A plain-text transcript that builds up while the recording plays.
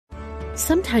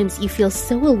Sometimes you feel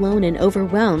so alone and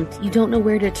overwhelmed you don't know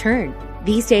where to turn.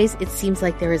 These days, it seems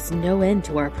like there is no end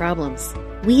to our problems.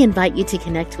 We invite you to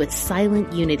connect with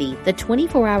Silent Unity, the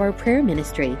 24-hour prayer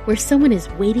ministry where someone is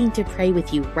waiting to pray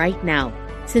with you right now.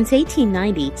 Since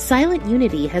 1890, Silent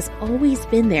Unity has always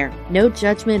been there. No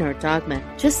judgment or dogma,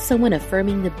 just someone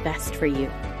affirming the best for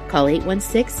you. Call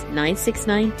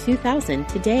 816-969-2000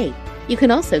 today. You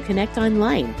can also connect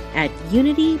online at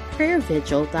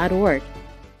unityprayervigil.org.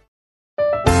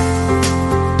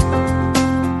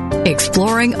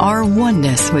 Exploring our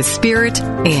oneness with Spirit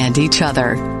and each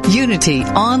other. Unity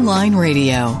Online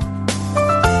Radio.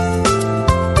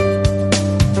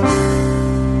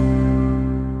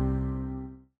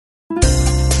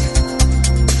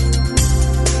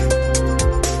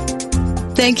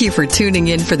 Thank you for tuning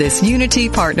in for this Unity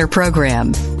Partner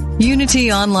Program.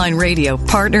 Unity Online Radio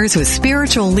partners with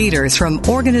spiritual leaders from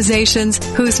organizations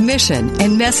whose mission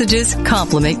and messages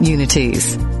complement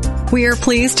Unity's. We are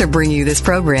pleased to bring you this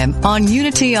program on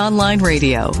Unity Online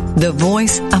Radio, the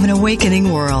voice of an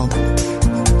awakening world.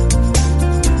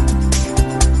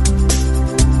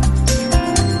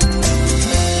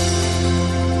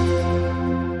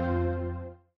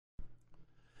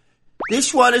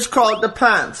 This one is called The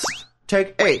Pants.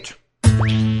 Take 8.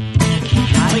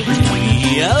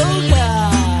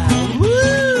 Yoga!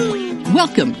 Woo!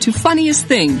 Welcome to Funniest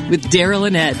Thing with Daryl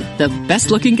and Ed, the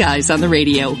best-looking guys on the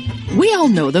radio. We all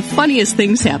know the funniest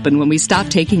things happen when we stop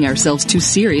taking ourselves too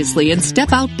seriously and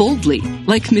step out boldly,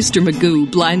 like Mr.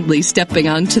 Magoo blindly stepping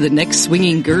onto the next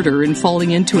swinging girder and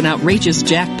falling into an outrageous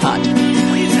jackpot.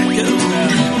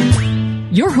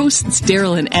 Your hosts,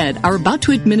 Daryl and Ed, are about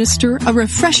to administer a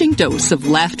refreshing dose of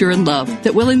laughter and love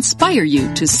that will inspire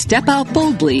you to step out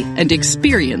boldly and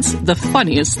experience the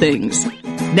funniest things.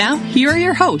 Now, here are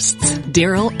your hosts,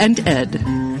 Daryl and Ed.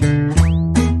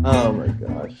 Oh, my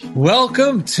gosh.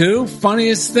 Welcome to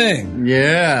Funniest Thing.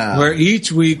 Yeah. Where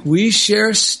each week we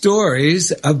share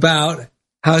stories about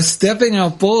how stepping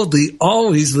out boldly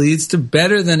always leads to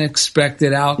better than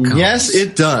expected outcomes. Yes,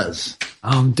 it does.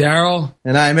 I'm Daryl.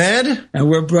 And I'm Ed. And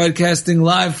we're broadcasting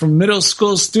live from Middle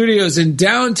School Studios in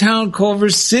downtown Culver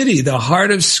City, the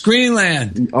heart of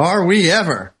Screenland. Are we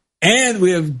ever? And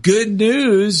we have good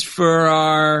news for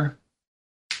our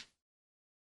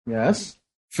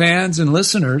fans and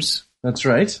listeners. That's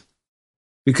right.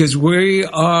 Because we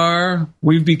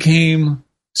became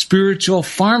spiritual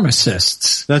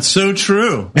pharmacists. That's so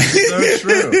true. That's so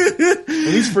true. At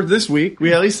least for this week,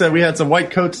 we at least said we had some white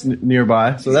coats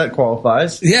nearby, so that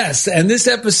qualifies. Yes, and this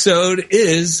episode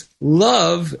is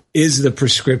Love is the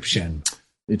Prescription.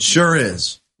 It sure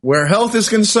is. Where health is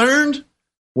concerned,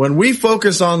 when we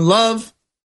focus on love,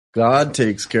 God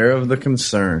takes care of the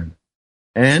concern.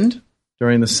 And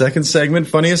during the second segment,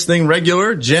 Funniest Thing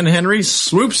regular, Jen Henry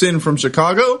swoops in from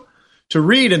Chicago to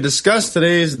read and discuss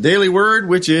today's daily word,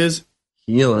 which is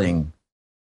healing.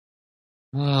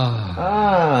 We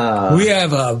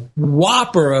have a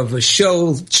whopper of a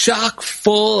show chock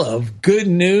full of good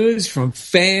news from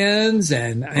fans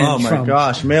and oh my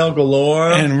gosh, mail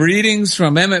galore. And readings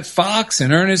from Emmett Fox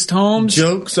and Ernest Holmes.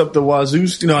 Jokes up the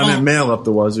wazooski. No, I meant mail up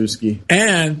the wazooski.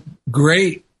 And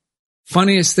great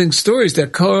Funniest Thing stories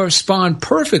that correspond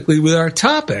perfectly with our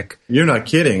topic. You're not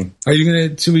kidding. Are you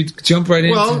going to, should we jump right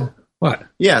into what?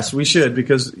 Yes, we should,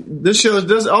 because this show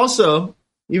does also,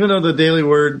 even though the daily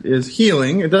word is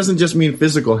healing, it doesn't just mean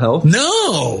physical health.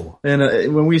 No! And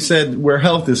when we said where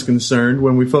health is concerned,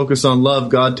 when we focus on love,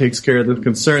 God takes care of the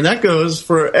concern. That goes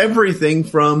for everything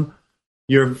from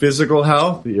your physical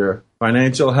health, your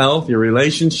financial health, your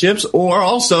relationships, or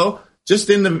also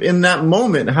just in that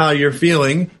moment, how you're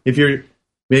feeling. If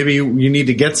maybe you need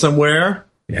to get somewhere.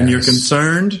 Yes. And you're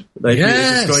concerned, like is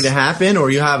this going to happen,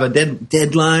 or you have a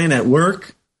deadline at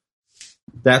work.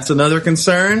 That's another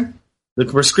concern. The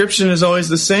prescription is always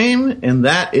the same, and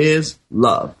that is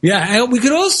love. Yeah, and we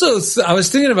could also, I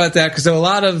was thinking about that because a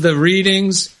lot of the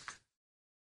readings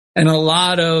and a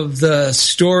lot of the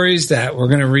stories that we're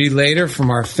going to read later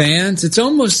from our fans, it's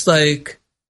almost like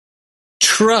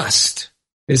trust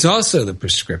is also the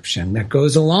prescription that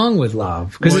goes along with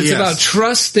love. Because it's about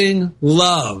trusting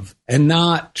love and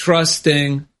not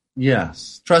trusting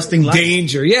trusting life.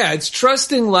 Danger. Yeah, it's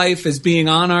trusting life as being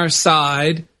on our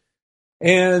side.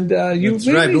 And that's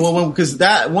right. Well, because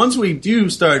that once we do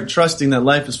start trusting that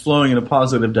life is flowing in a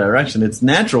positive direction, it's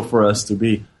natural for us to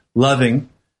be loving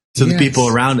to the people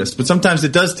around us. But sometimes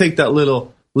it does take that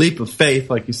little leap of faith,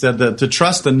 like you said, to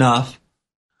trust enough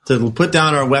to put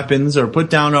down our weapons or put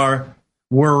down our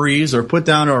worries or put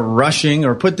down our rushing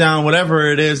or put down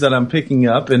whatever it is that I'm picking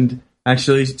up and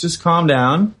actually just calm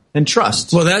down and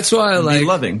trust. Well, that's why I like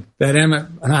loving that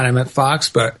not Emmett Fox,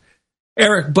 but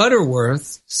Eric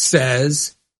Butterworth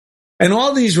says, and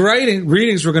all these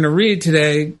readings we're going to read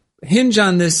today hinge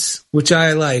on this, which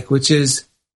I like, which is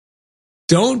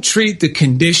don't treat the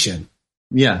condition.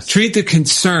 Yes. Treat the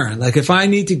concern. Like if I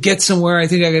need to get somewhere, I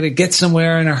think I got to get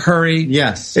somewhere in a hurry.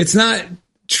 Yes. It's not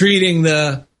treating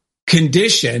the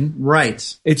condition.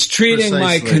 Right. It's treating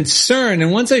my concern.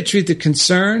 And once I treat the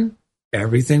concern,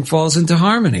 everything falls into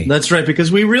harmony. That's right,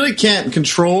 because we really can't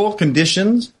control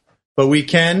conditions, but we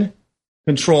can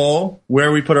control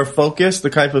where we put our focus, the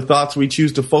type of thoughts we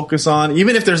choose to focus on.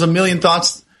 Even if there's a million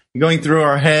thoughts going through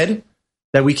our head,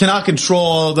 that we cannot control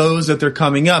all those that they're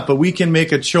coming up, but we can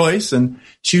make a choice and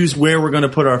choose where we're going to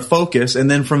put our focus.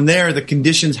 And then from there, the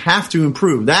conditions have to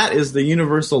improve. That is the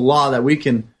universal law that we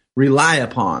can rely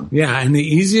upon. Yeah, and the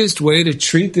easiest way to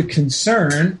treat the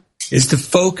concern is to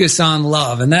focus on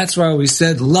love. And that's why we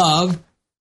said love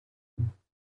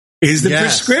is the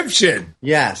prescription.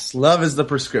 Yes, love is the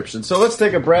prescription. So let's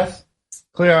take a breath,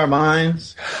 clear our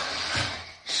minds.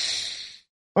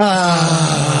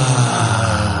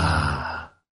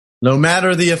 No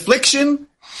matter the affliction,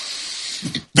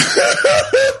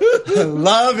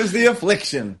 love is the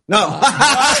affliction. No.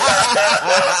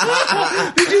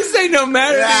 Did you say no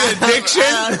matter the addiction,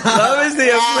 love is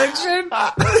the affliction?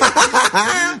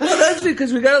 Well, that's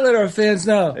because we got to let our fans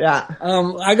know. Yeah.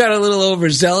 I got a little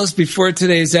overzealous before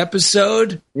today's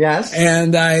episode. Yes.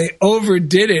 And I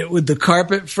overdid it with the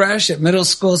carpet fresh at Middle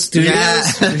School Studios.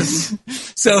 Yes.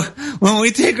 So when we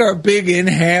take our big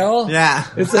inhale,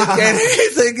 it's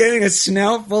like getting a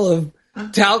snout full of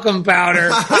talcum powder.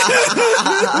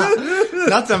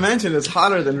 Not to mention, it's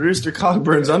hotter than Rooster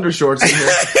Cogburn's undershorts in here.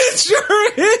 It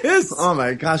sure is. Oh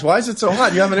my gosh, why is it so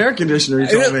hot? You have an air conditioner, you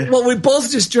told me. Well, we both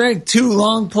just drank 2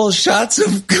 long pull shots of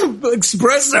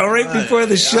espresso right before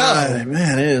the show. God,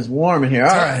 man, it is warm in here.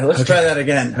 All right, let's try that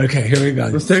again. Okay, here we go.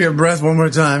 Let's take a breath one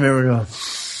more time. Here we go.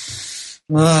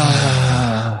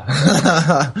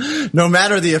 No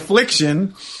matter the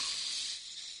affliction,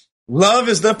 love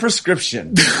is the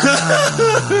prescription.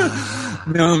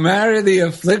 No matter the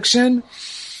affliction,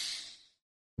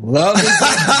 love is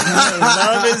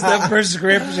the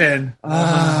prescription.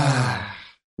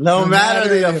 No matter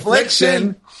the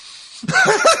affliction,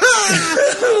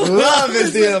 love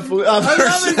is the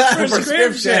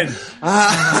prescription.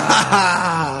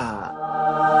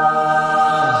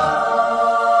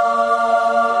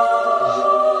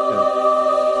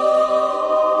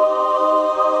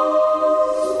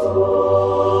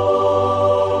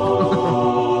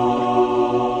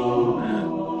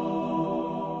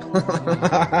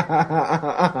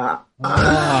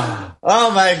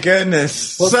 Oh my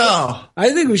goodness. Well, so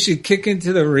I think we should kick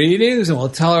into the readings and we'll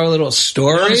tell our little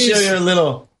stories. I'll show you a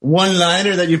little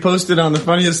one-liner that you posted on the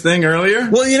funniest thing earlier.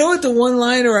 Well, you know what, the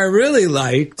one-liner I really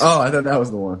liked? Oh, I thought that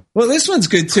was the one. Well, this one's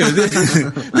good too.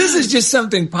 This is just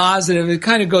something positive. It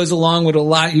kind of goes along with a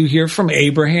lot you hear from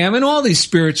Abraham and all these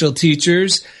spiritual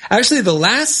teachers. Actually, the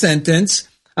last sentence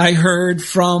I heard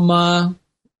from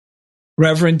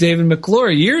Reverend David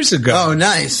McClure years ago. Oh,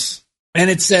 nice. And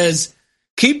it says,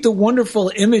 keep the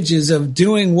wonderful images of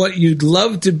doing what you'd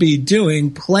love to be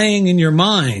doing playing in your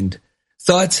mind.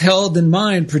 Thoughts held in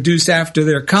mind produce after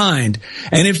their kind.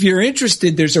 And if you're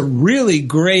interested, there's a really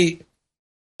great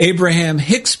Abraham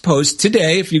Hicks post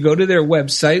today. If you go to their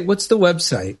website, what's the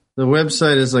website? The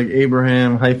website is like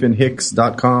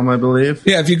abraham-hicks.com, I believe.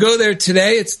 Yeah, if you go there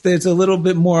today, it's a little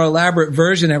bit more elaborate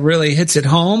version that really hits it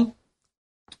home.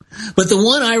 But the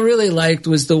one I really liked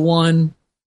was the one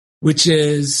which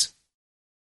is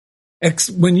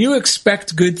when you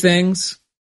expect good things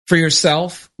for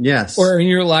yourself, yes, or in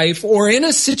your life, or in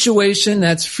a situation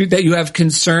that you have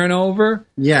concern over,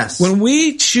 yes. When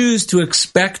we choose to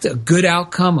expect a good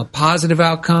outcome, a positive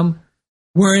outcome,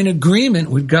 we're in agreement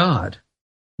with God.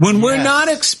 When we're not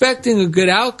expecting a good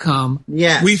outcome,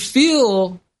 we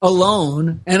feel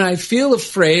alone, and I feel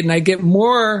afraid, and I get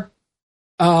more.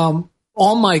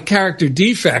 All my character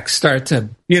defects start to,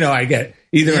 I get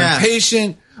either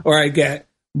impatient or I get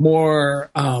more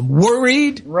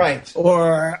worried, right?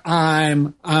 Or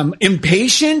I'm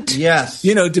impatient. Yes,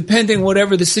 depending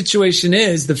whatever the situation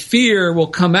is, the fear will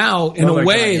come out in a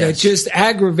way that just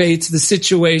aggravates the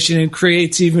situation and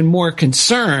creates even more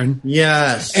concern.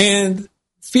 Yes, and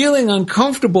feeling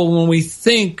uncomfortable when we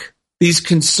think these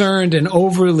concerned and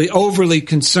overly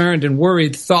concerned and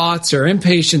worried thoughts or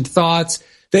impatient thoughts.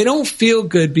 They don't feel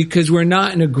good because we're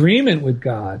not in agreement with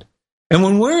God. And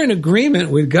when we're in agreement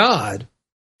with God,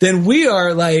 then we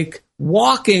are like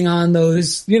walking on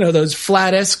those, those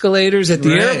flat escalators at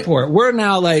the airport. We're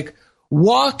now like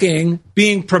walking,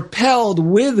 being propelled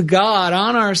with God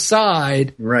on our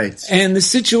side. Right. And the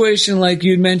situation, like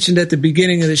you mentioned at the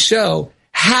beginning of the show,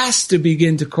 has to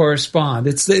begin to correspond.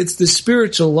 It's the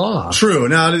spiritual law. True.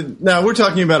 Now we're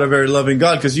talking about a very loving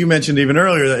God, because you mentioned even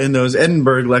earlier that in those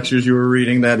Edinburgh lectures you were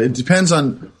reading that it depends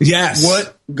on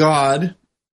what God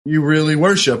you really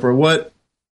worship, or what,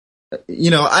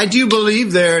 I do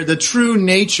believe the true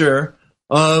nature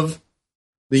of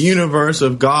the universe,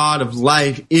 of God, of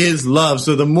life is love.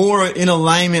 So the more in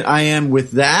alignment I am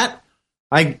with that,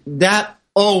 that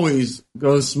always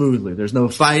goes smoothly. There's no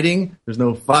fighting. There's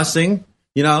no fussing,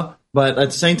 but at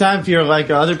the same time, if you're like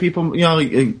other people,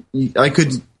 I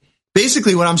could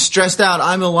basically, when I'm stressed out,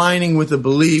 I'm aligning with the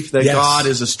belief that God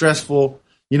is a stressful,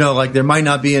 like there might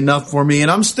not be enough for me. And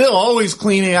I'm still always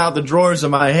cleaning out the drawers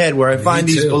of my head where I find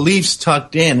these beliefs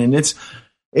tucked in. And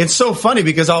it's so funny,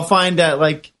 because I'll find that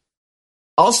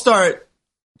I'll start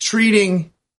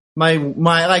treating my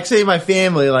my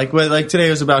family, like today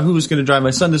was about who was going to drive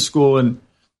my son to school. And,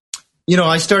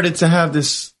 I started to have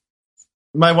this,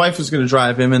 my wife was going to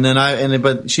drive him,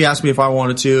 but she asked me if I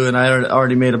wanted to, and I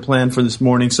already made a plan for this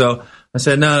morning. So I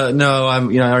said, no, I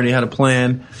already had a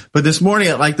plan. But this morning,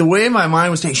 the way my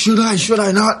mind was saying, should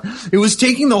I not? It was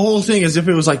taking the whole thing as if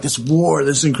it was like this war,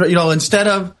 this incredible, instead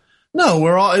of,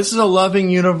 no, this is a loving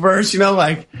universe,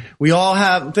 we all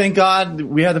have, thank God,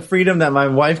 we have the freedom that my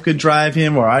wife could drive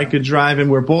him or I could drive him.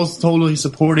 We're both totally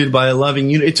supported by a loving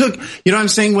unit. It took, what I'm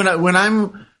saying,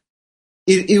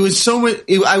 it was so much,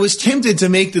 I was tempted to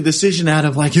make the decision out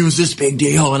of it was this big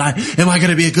deal, and am I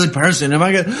going to be a good person?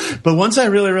 But once I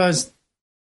really realized,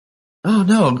 oh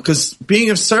no, because being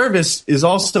of service is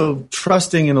also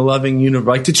trusting in a loving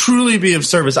universe. To truly be of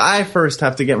service, I first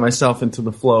have to get myself into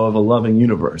the flow of a loving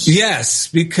universe. Yes,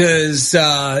 because,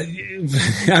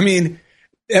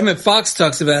 Emmett Fox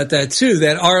talks about that too,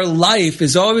 that our life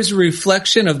is always a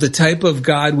reflection of the type of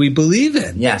God we believe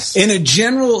in. Yes.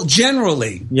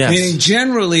 Generally. Yes. Meaning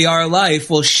generally our life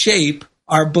will shape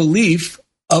our belief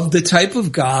of the type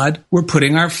of God we're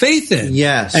putting our faith in.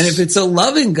 Yes. And if it's a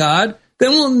loving God, then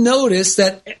we'll notice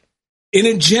that in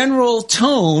a general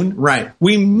tone,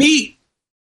 we meet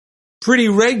pretty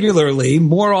regularly,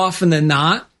 more often than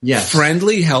not. Yes.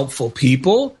 Friendly, helpful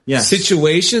people. Yes.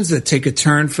 Situations that take a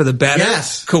turn for the better.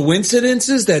 Yes.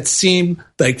 Coincidences that seem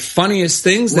like funniest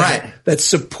things that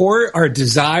support our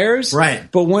desires. Right.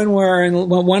 But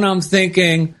when I'm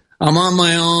thinking I'm on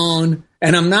my own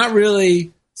and I'm not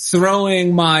really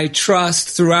throwing my trust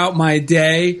throughout my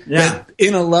day that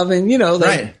in a loving,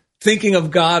 thinking of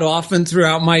God often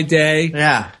throughout my day.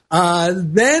 Yeah.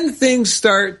 Then things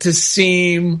start to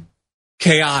seem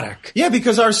chaotic. Yeah,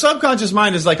 because our subconscious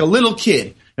mind is like a little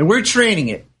kid, and we're training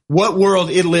it what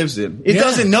world it lives in. It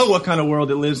doesn't know what kind of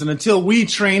world it lives in until we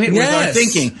train it with our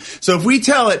thinking. So if we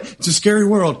tell it, it's a scary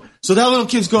world. So that little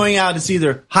kid's going out, it's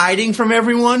either hiding from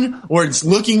everyone or it's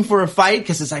looking for a fight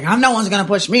because it's like, no one's going to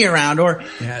push me around.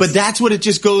 But that's what it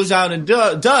just goes out and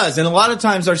does. And a lot of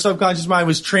times our subconscious mind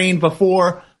was trained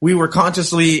before we were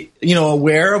consciously,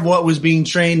 aware of what was being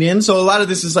trained in. So a lot of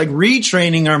this is like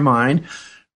retraining our mind.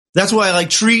 That's why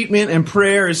treatment and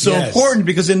prayer is so important,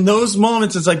 because in those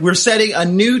moments it's like we're setting a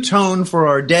new tone for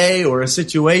our day or a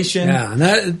situation. Yeah, and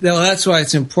that's why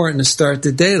it's important to start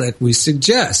the day like we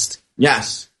suggest.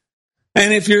 Yes.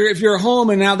 And if you're home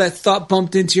and now that thought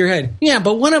bumped into your head, yeah,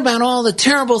 but what about all the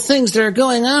terrible things that are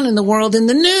going on in the world in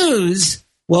the news?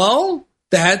 Well,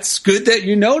 that's good that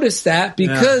you noticed that,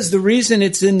 because the reason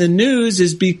it's in the news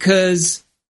is because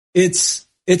it's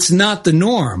not the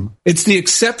norm. It's the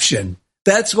exception.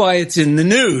 That's why it's in the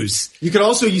news. You could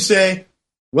also, you say,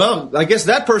 well, I guess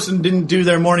that person didn't do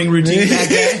their morning routine that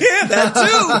day. Yeah,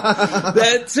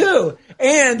 that too.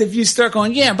 And if you start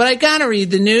going, but I got to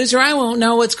read the news or I won't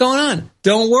know what's going on.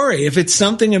 Don't worry. If it's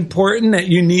something important that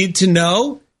you need to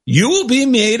know, you will be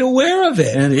made aware of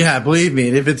it. And believe me,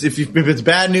 if it's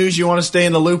bad news you want to stay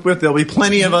in the loop with, there'll be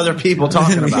plenty of other people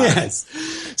talking about it.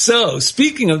 So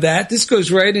speaking of that, this goes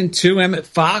right into Emmett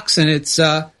Fox, and it's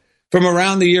from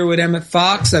Around the Year with Emmett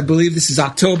Fox. I believe this is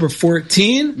October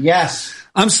 14. Yes.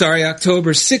 I'm sorry,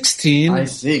 October 16. I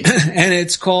see. And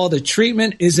it's called A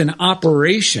Treatment is an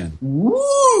Operation. Woo!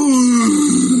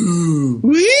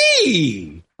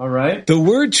 Wee! All right. The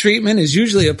word treatment is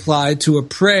usually applied to a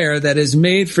prayer that is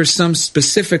made for some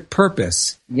specific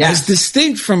purpose. Yes. As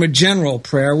distinct from a general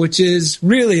prayer, which is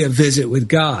really a visit with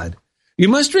God. You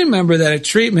must remember that a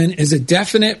treatment is a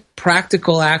definite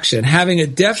practical action, having a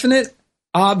definite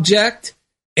object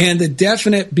and a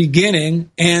definite beginning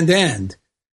and end.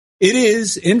 It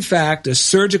is, in fact, a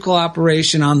surgical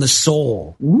operation on the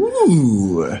soul.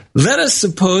 Ooh. Let us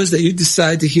suppose that you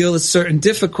decide to heal a certain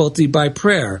difficulty by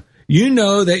prayer. you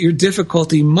know that your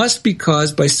difficulty must be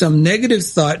caused by some negative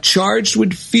thought charged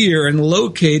with fear and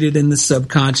located in the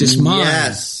subconscious mind.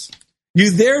 Yes.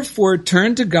 You therefore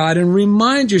turn to God and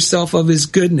remind yourself of his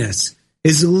goodness,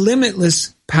 his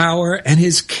limitless power, and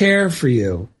his care for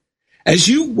you. As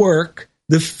you work,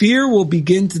 the fear will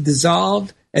begin to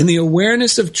dissolve, and the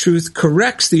awareness of truth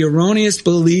corrects the erroneous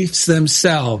beliefs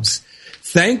themselves.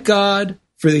 Thank God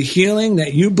for the healing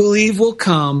that you believe will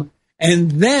come,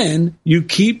 and then you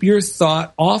keep your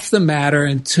thought off the matter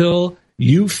until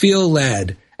you feel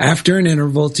led, after an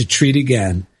interval, to treat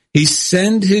again. He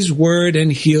sent his word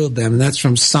and healed them. That's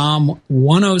from Psalm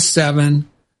 107,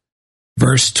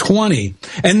 verse 20.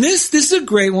 And this is a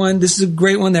great one. This is a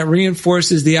great one that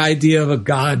reinforces the idea of a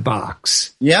God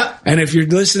box. Yeah. And if you're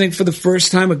listening for the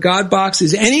first time, a God box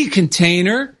is any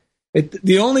container.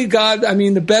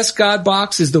 The best God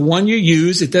box is the one you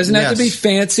use. It doesn't have to be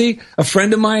fancy. A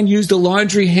friend of mine used a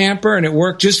laundry hamper and it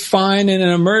worked just fine in an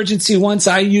emergency. Once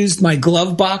I used my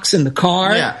glove box in the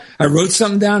car. Yeah. I wrote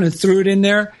something down and threw it in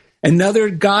there. Another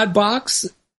God box.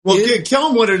 Well, tell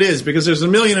them what it is, because there's a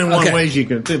million and one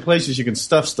places you can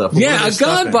stuff stuff. Yeah, a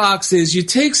God box is you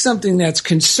take something that's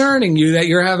concerning you, that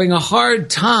you're having a hard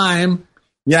time.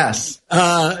 Yes.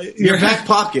 Your back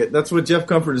pocket. That's what Jeff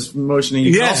Comfort is motioning.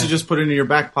 You can also just put it in your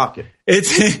back pocket.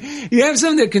 You have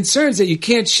something that concerns that you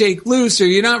can't shake loose, or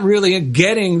you're not really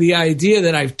getting the idea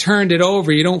that I've turned it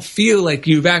over. You don't feel like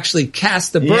you've actually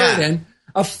cast the burden. Yeah.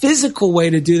 A physical way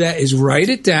to do that is write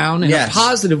it down in a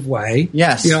positive way.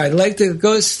 Yes. I'd like to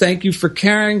go, thank you for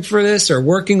caring for this or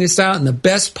working this out in the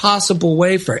best possible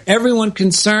way for everyone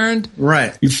concerned.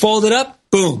 Right. You fold it up,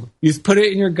 boom. You put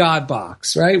it in your God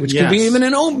box, right? Which could be even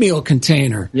an oatmeal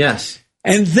container. Yes.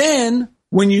 And then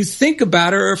when you think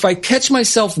about it, or if I catch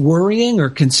myself worrying or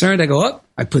concerned, I go,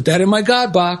 I put that in my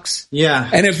God box. Yeah.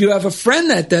 And if you have a friend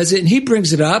that does it and he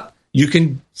brings it up, you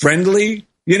can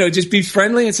just be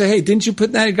friendly and say, hey, didn't you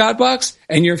put that in God box?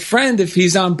 And your friend, if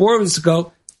he's on board with this,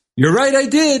 go, you're right, I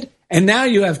did. And now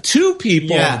you have two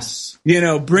people,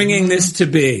 bringing this to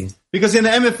be. Because in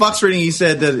the Emmett Fox reading, he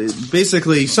said that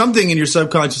basically something in your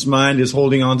subconscious mind is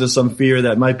holding on to some fear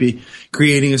that might be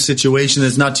creating a situation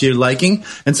that's not to your liking.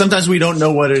 And sometimes we don't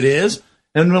know what it is.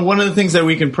 And one of the things that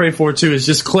we can pray for, too, is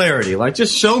just clarity. Like,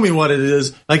 just show me what it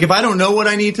is. Like, if I don't know what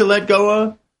I need to let go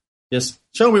of, just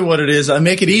show me what it is. I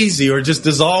make it easy, or just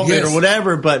dissolve it, or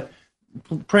whatever. But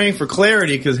praying for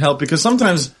clarity could help, because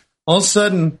sometimes all of a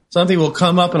sudden something will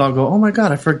come up and I'll go, oh my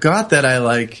God, I forgot that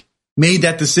I made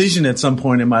that decision at some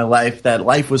point in my life, that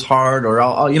life was hard, or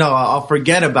I'll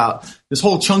forget about this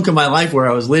whole chunk of my life where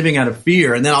I was living out of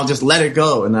fear, and then I'll just let it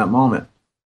go in that moment.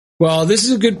 Well, this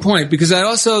is a good point, because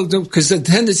because the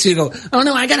tendency to go, oh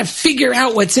no, I got to figure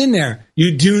out what's in there.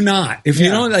 You do not. If you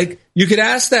don't you could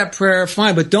ask that prayer,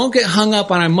 fine, but don't get hung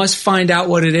up on I must find out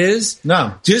what it is.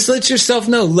 No. Just let yourself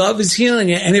know love is healing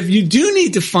it. And if you do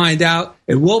need to find out,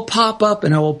 it will pop up,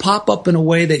 and it will pop up in a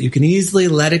way that you can easily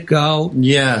let it go.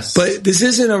 Yes. But this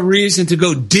isn't a reason to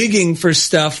go digging for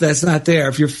stuff that's not there.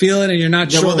 If you're feeling it and you're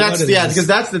not sure what it is. Yeah, because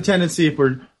that's the tendency. If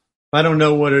I don't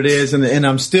know what it is, and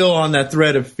I'm still on that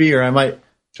thread of fear, I might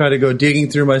try to go digging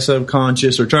through my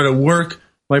subconscious, or try to work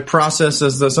my process,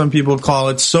 as some people call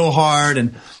it, so hard,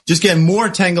 and just get more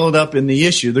tangled up in the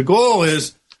issue. The goal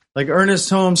is, like Ernest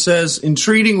Holmes says, in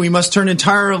treating, we must turn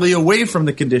entirely away from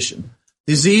the condition.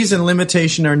 Disease and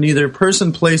limitation are neither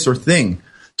person, place, or thing.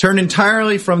 Turn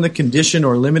entirely from the condition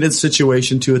or limited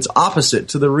situation to its opposite,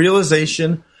 to the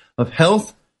realization of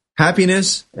health,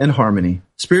 happiness, and harmony.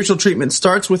 Spiritual treatment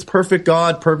starts with perfect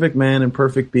God, perfect man, and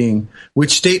perfect being,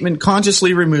 which statement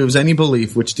consciously removes any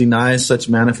belief which denies such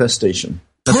manifestation.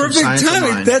 That's perfect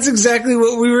timing. That's exactly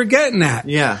what we were getting at.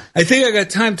 Yeah. I think I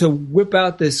got time to whip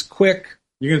out this quick.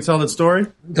 You're going to tell that story?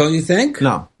 Don't you think?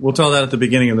 No. We'll tell that at the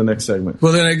beginning of the next segment.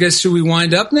 Well, then I guess, should we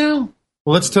wind up now?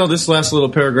 Well, let's tell this last little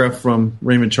paragraph from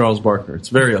Raymond Charles Barker. It's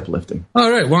very uplifting.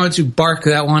 All right. Why don't you bark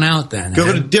that one out then?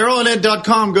 Go to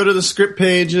DarylAndEd.com. Go to the script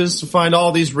pages to find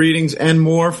all these readings and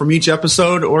more from each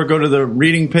episode, or go to the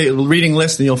reading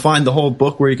list and you'll find the whole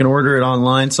book where you can order it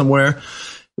online somewhere.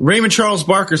 Raymond Charles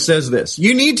Barker says this: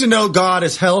 you need to know God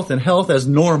as health and health as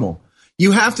normal.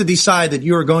 You have to decide that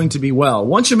you are going to be well.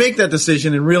 Once you make that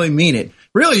decision and really mean it,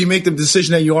 really you make the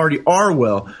decision that you already are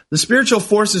well, the spiritual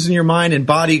forces in your mind and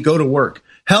body go to work.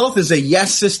 Health is a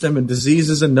yes system and disease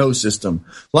is a no system.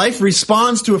 Life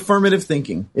responds to affirmative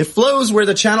thinking. It flows where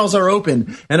the channels are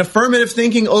open, and affirmative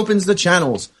thinking opens the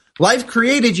channels. Life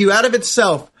created you out of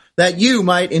itself, that you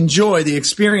might enjoy the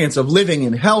experience of living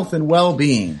in health and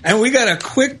well-being. And we got a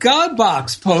quick God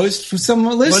box post from some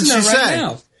listener right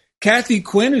now. Kathy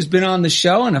Quinn, who's been on the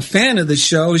show and a fan of the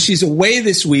show. She's away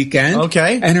this weekend.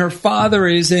 Okay. And her father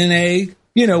is in a,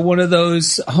 one of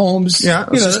those homes. Yeah,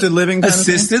 assisted living kind of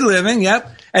thing? Assisted living, yep.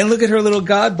 And look at her little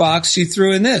God box she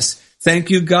threw in this.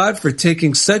 Thank you, God, for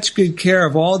taking such good care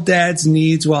of all Dad's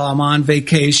needs while I'm on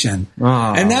vacation. Oh.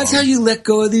 And that's how you let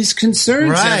go of these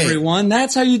concerns, everyone.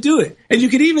 That's how you do it. And you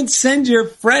could even send your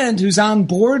friend who's on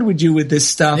board with you with this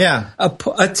stuff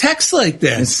a text like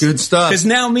this. It's good stuff. Because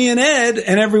now me and Ed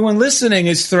and everyone listening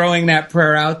is throwing that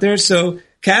prayer out there. So,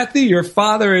 Kathy, your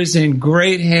father is in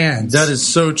great hands. That is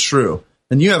so true.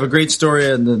 And you have a great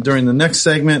story during the next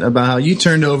segment about how you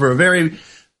turned over a very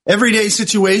everyday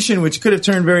situation which could have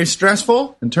turned very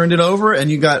stressful and turned it over, and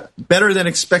you got better than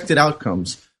expected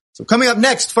outcomes. So coming up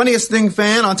next, Funniest Thing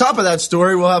fan. On top of that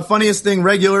story, we'll have Funniest Thing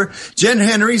regular Jen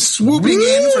Henry swooping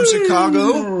in from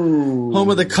Chicago, home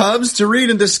of the Cubs, to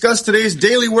read and discuss today's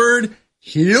daily word,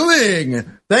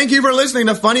 healing. Thank you for listening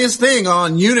to Funniest Thing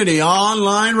on Unity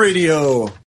Online Radio.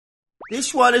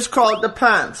 This one is called The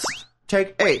Pants.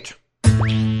 Take 8.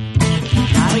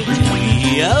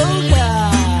 Yoga.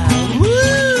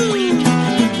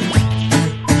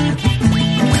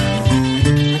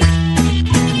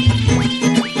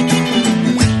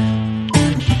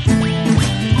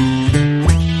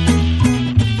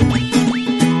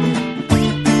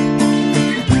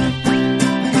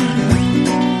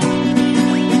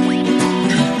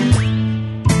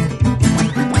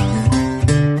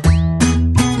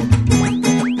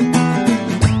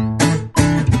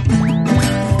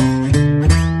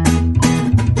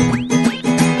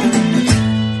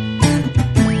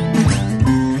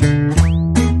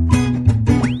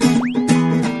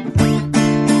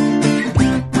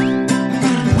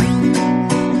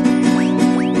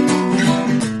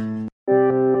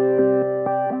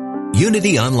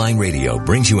 Unity Online Radio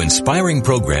brings you inspiring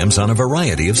programs on a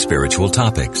variety of spiritual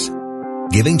topics.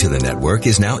 Giving to the network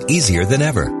is now easier than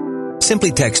ever.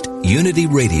 Simply text Unity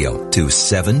Radio to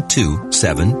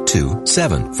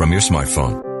 72727 from your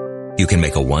smartphone. You can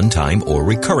make a one-time or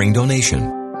recurring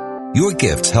donation. Your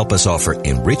gifts help us offer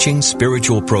enriching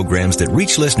spiritual programs that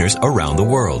reach listeners around the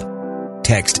world.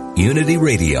 Text Unity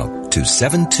Radio to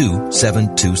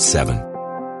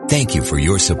 72727. Thank you for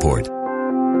your support.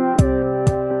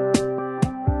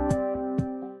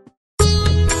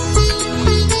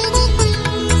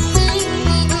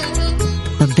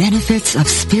 The benefits of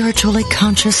spiritually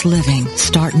conscious living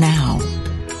start now.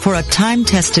 For a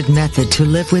time-tested method to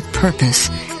live with purpose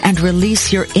and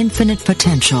release your infinite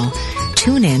potential,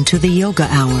 tune in to the Yoga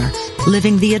Hour,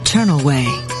 Living the Eternal Way,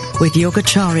 with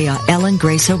Yogacharya Ellen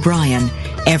Grace O'Brien,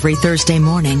 every Thursday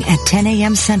morning at 10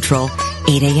 a.m. Central,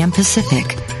 8 a.m.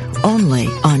 Pacific, only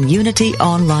on Unity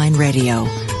Online Radio,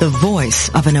 the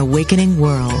voice of an awakening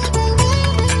world.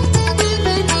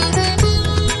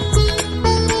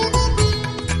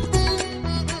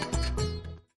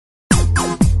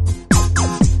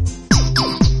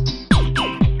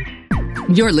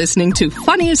 You're listening to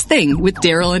Funniest Thing with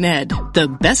Daryl and Ed, the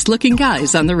best-looking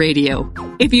guys on the radio.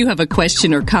 If you have a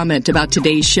question or comment about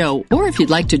today's show, or if you'd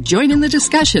like to join in the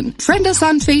discussion, friend us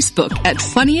on Facebook at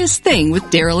Funniest Thing with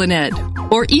Daryl and Ed,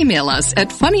 or email us at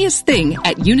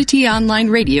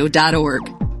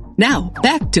funniestthing@unityonlineradio.org. Now,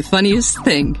 back to Funniest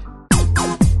Thing.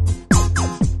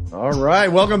 All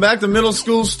right, welcome back to Middle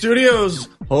School Studios,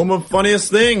 home of Funniest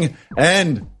Thing,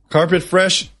 and Carpet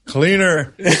Fresh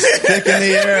Cleaner. It's thick in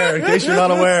the air, in case you're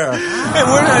not aware. And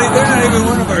they're not even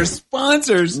one of our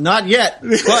sponsors. Not yet,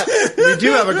 but we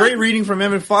do have a great reading from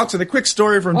Emmett Fox and a quick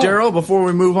story from Daryl before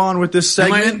we move on with this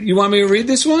segment. You want me to read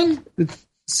this one?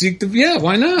 Yeah,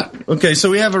 why not? Okay, so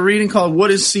we have a reading called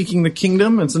What is Seeking the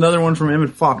Kingdom? It's another one from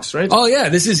Emmett Fox, right? Oh, yeah,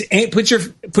 this is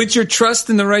put your trust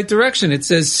in the right direction. It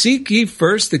says, seek ye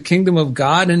first the kingdom of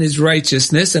God and his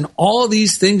righteousness, and all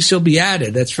these things shall be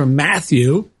added. That's from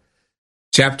Matthew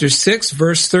Chapter 6,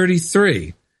 verse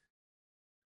 33.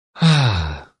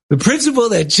 The principle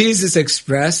that Jesus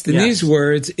expressed in these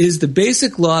words is the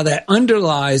basic law that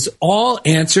underlies all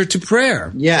answer to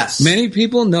prayer. Yes. Many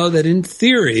people know that in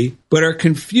theory, but are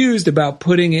confused about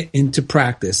putting it into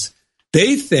practice.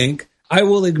 They think, I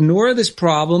will ignore this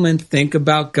problem and think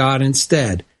about God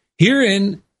instead.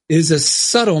 Herein is a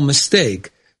subtle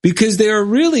mistake, because they are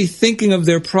really thinking of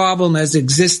their problem as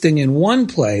existing in one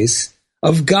place,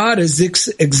 of God as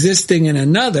existing in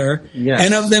another,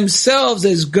 and of themselves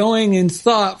as going in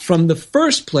thought from the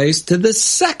first place to the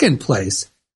second place.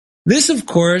 This, of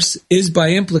course, is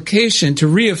by implication to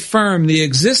reaffirm the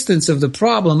existence of the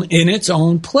problem in its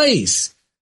own place.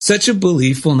 Such a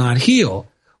belief will not heal.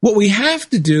 What we have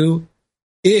to do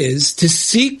is to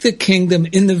seek the kingdom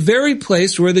in the very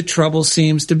place where the trouble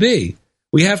seems to be.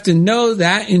 we have to know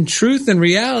that in truth and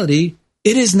reality,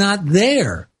 it is not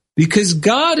there because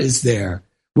God is there.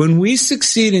 When we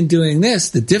succeed in doing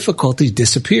this, the difficulty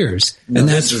disappears. And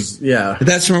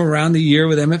that's from around the year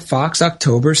with Emmett Fox,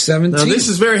 October 17th. Now, this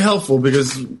is very helpful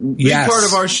because a big part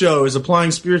of our show is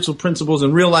applying spiritual principles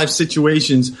in real life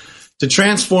situations to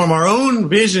transform our own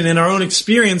vision and our own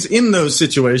experience in those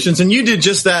situations. And you did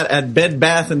just that at Bed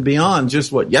Bath & Beyond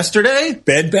just yesterday?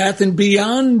 Bed Bath &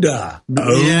 Beyond.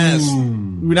 Yes.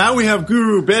 Now we have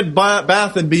Guru Bed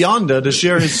Bath & Beyond to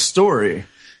share his story.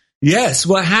 Yes,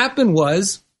 what happened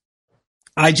was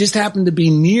I just happened to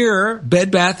be near Bed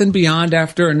Bath & Beyond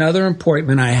after another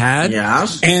appointment I had.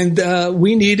 Yes. And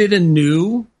we needed a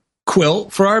new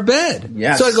quilt for our bed.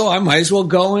 Yes. So I go, I might as well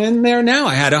go in there now.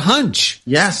 I had a hunch.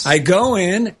 Yes. I go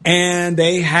in and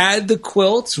they had the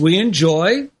quilts we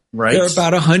enjoy. Right. They're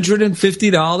about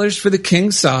 $150 for the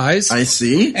king size. I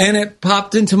see. And it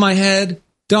popped into my head,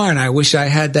 darn, I wish I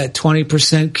had that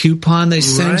 20% coupon they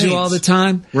send you all the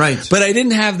time. Right. But I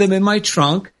didn't have them in my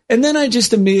trunk. And then I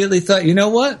just immediately thought, you know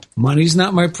what? Money's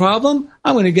not my problem.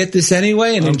 I'm going to get this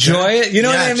anyway and enjoy it. You know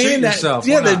what I mean?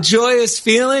 The joyous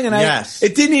feeling. And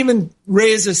it didn't even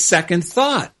raise a second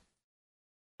thought.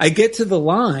 I get to the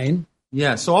line.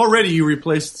 Yeah. So already you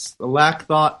replaced the lack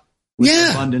thought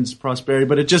with abundance, prosperity,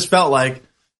 but it just felt like,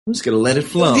 I'm just going to let it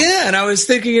flow. Yeah, and I was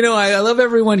thinking, I love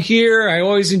everyone here. I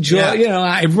always enjoy,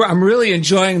 I'm really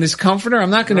enjoying this comforter. I'm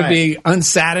not going to be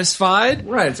unsatisfied.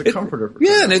 Right, it's a comforter.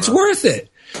 And it's worth it.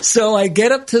 So I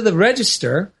get up to the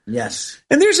register. Yes.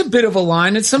 And there's a bit of a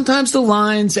line, and sometimes the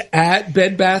lines at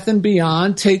Bed Bath &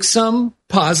 Beyond take some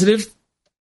positive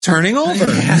turning over.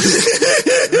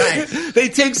 Right. They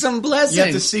take some blessings. You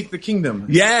have to seek the kingdom.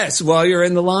 Yes, while you're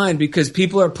in the line, because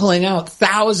people are pulling out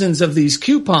thousands of these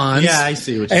coupons. Yeah, I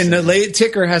see what you're saying. And the late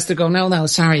ticker has to go, no,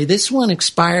 sorry, this one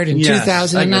expired in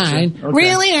 2009. Okay.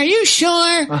 Really? Are you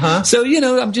sure? Uh-huh. So,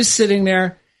 I'm just sitting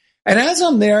there. And as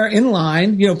I'm there in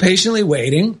line, patiently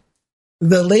waiting,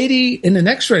 the lady in the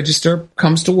next register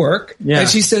comes to work. Yeah. And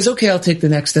she says, okay, I'll take the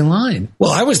next in line.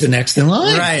 Well, I was the next in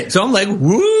line. Right. So I'm like,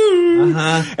 woo!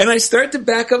 Uh-huh. And I start to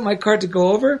back up my cart to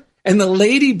go over. And the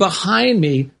lady behind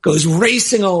me goes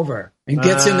racing over and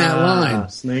gets in that line.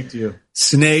 Snaked you.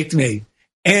 Snaked me.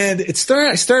 And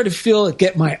I started to feel it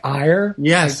get my ire.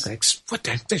 Yes. Like what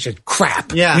the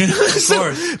crap. Yeah, of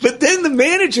course. But then the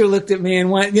manager looked at me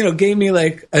and went, gave me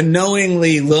like a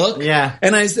knowingly look. Yeah.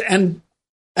 And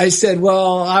I said,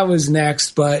 well, I was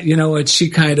next, but you know what? She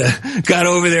kind of got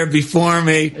over there before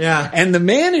me. Yeah. And the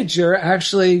manager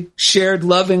actually shared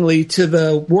lovingly to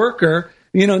the worker,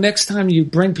 next time you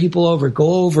bring people over,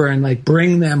 go over and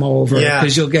bring them over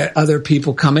because you'll get other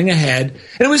people coming ahead.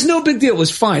 And it was no big deal. It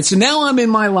was fine. So now I'm in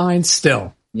my line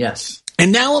still. Yes.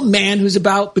 And now a man who's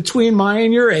about between my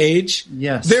and your age.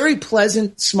 Yes. Very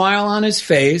pleasant smile on his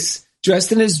face,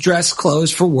 dressed in his dress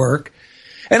clothes for work.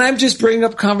 And I'm just bringing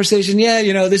up conversation. Yeah,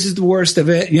 this is the worst of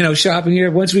it. Shopping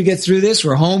here. Once we get through this,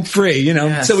 we're home free,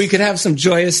 so we could have some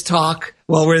joyous talk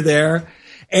while we're there.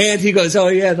 And he goes, oh,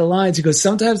 yeah, the lines. He goes,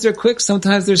 sometimes they're quick,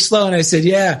 sometimes they're slow. And I said,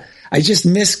 yeah, I just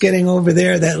missed getting over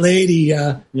there. That lady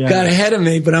got ahead of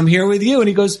me, but I'm here with you. And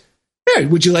he goes, hey,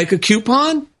 would you like a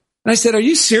coupon? And I said, are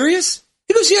you serious?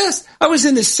 He goes, yes. I was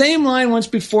in the same line once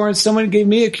before, and someone gave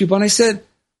me a coupon. I said,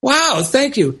 wow,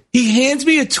 thank you. He hands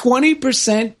me a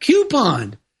 20%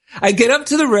 coupon. I get up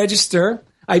to the register.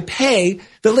 I pay.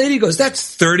 The lady goes,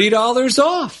 that's $30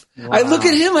 off. Wow. I look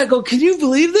at him. I go, can you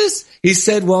believe this? He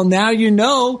said, well, now you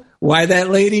know why that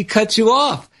lady cut you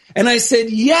off. And I said,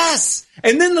 yes.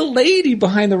 And then the lady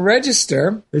behind the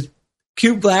register, this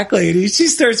cute black lady, she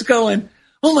starts going,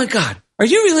 oh, my God, are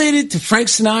you related to Frank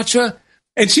Sinatra?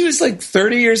 And she was like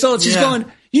 30 years old. She's going,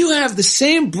 you have the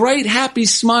same bright, happy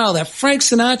smile that Frank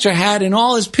Sinatra had in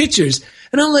all his pictures.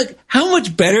 And I'm like, how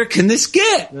much better can this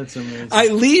get? That's amazing. I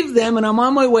leave them and I'm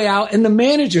on my way out and the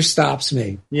manager stops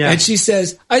me. Yeah. And she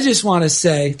says, I just want to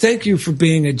say thank you for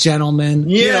being a gentleman.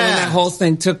 Yeah. When that whole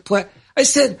thing took place. I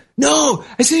said, no.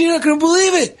 I said, you're not going to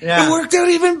believe it. Yeah. It worked out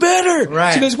even better.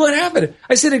 Right. She goes, what happened?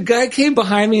 I said, a guy came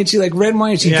behind me and she read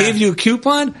mine and she gave you a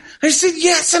coupon. I said,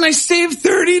 yes. And I saved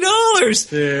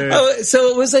 $30.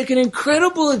 So it was like an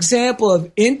incredible example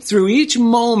of through each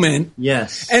moment.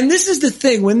 Yes. And this is the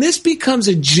thing. When this becomes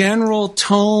a general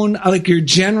tone, like your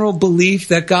general belief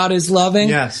that God is loving.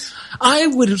 Yes. I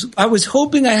was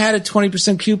hoping I had a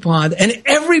 20% coupon, and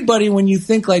everybody, when you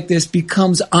think like this,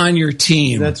 becomes on your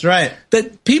team. That's right.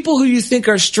 That people who you think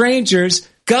are strangers,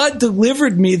 God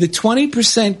delivered me the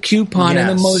 20% coupon in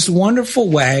the most wonderful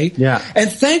way. Yeah.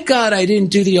 And thank God I didn't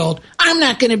do the old, I'm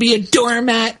not going to be a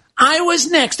doormat. I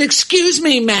was next. Excuse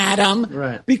me, madam.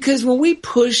 Right. Because when we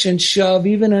push and shove,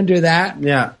 even under that,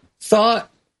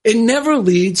 thought it never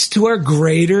leads to our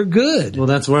greater good. Well,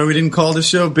 that's why we didn't call the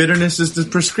show Bitterness is the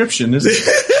Prescription, is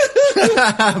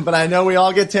it? But I know we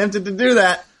all get tempted to do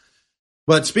that.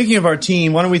 But speaking of our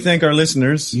team, why don't we thank our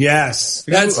listeners? Yes.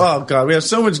 Oh, God, we have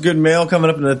so much good mail coming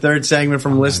up in the third segment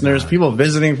from listeners, people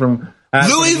visiting from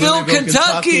Louisville,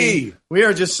 Kentucky. We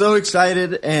are just so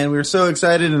excited, and we're so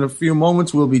excited in a few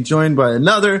moments we'll be joined by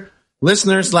another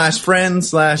listener / friend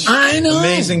 /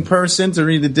 amazing person to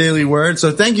read the Daily Word.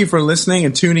 So thank you for listening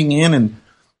and tuning in and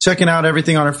checking out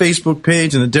everything on our Facebook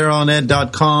page and the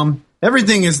DarylAndEd.com.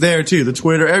 Everything is there, too. The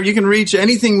Twitter. You can reach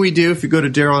anything we do if you go to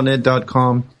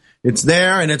DarylAndEd.com. It's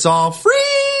there, and it's all free.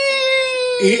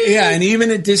 Yeah, and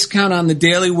even a discount on the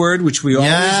Daily Word, which we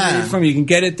always read from. You can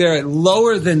get it there at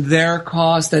lower than their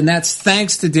cost, and that's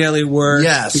thanks to Daily Word.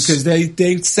 Yes. Because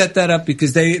they set that up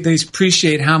because they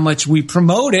appreciate how much we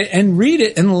promote it and read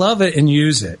it and love it and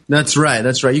use it. That's right.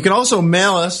 You can also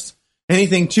mail us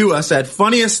anything to us at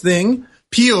Funniest Thing,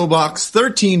 P.O. Box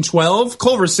 1312,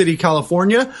 Culver City,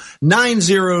 California,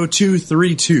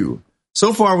 90232.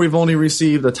 So far, we've only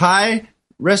received a Thai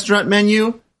restaurant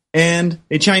menu and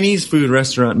a Chinese food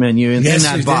restaurant menu in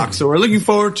that box. So we're looking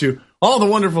forward to all the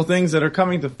wonderful things that are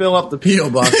coming to fill up the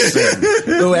P.O. box.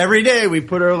 So every day we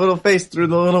put our little face through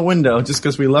the little window just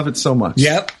because we love it so much.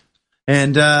 Yep.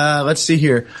 And let's see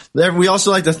here. We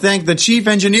also like to thank the chief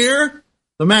engineer,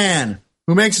 the man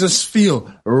who makes us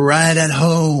feel right at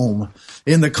home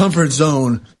in the comfort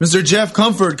zone, Mr. Jeff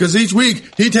Comfort, because each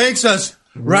week he takes us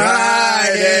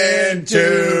right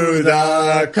into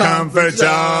the comfort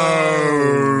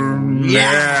zone.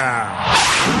 Yeah.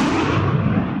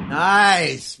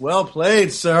 Nice. Well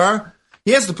played, sir.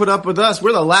 He has to put up with us.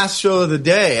 We're the last show of the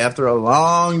day after a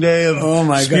long day of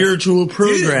spiritual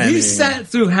programming. He sat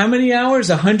through how many hours?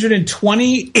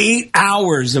 128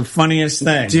 hours of Funniest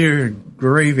Thing. Dear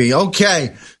gravy.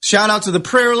 Okay. Shout out to the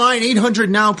prayer line,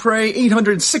 800-NOW-PRAY,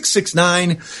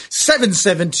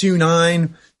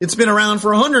 800-669-7729. It's been around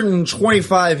for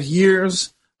 125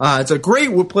 years. It's a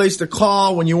great place to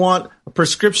call when you want a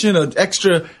prescription, an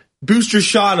extra booster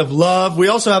shot of love. We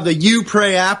also have the You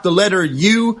Pray app, the letter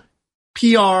U,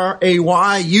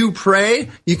 P-R-A-Y, You Pray.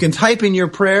 You can type in your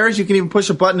prayers. You can even push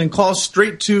a button and call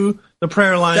straight to the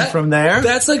prayer line from there.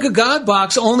 That's like a God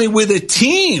box, only with a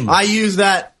team. I use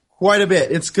that quite a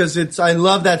bit. It's because I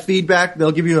love that feedback.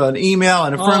 They'll give you an email,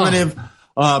 an affirmative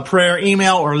prayer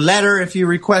email or letter if you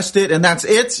request it, and that's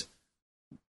it.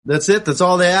 That's it. That's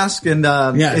all they ask, and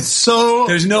it's so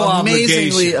there's no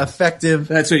amazingly obligation. Effective.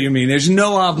 That's what you mean. There's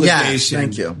no obligation. Yes,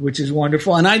 thank you. Which is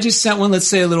wonderful. And I just sent one. Let's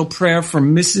say a little prayer for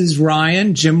Mrs.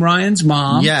 Ryan, Jim Ryan's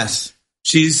mom. Yes.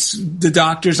 The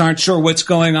doctors aren't sure what's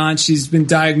going on. She's been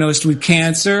diagnosed with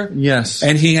cancer. Yes.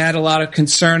 And he had a lot of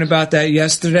concern about that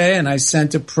yesterday, and I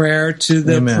sent a prayer to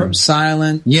the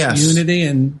Silent Unity,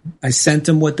 and I sent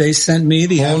them what they sent me,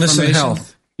 the wholeness and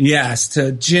health. Yes,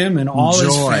 to Jim and all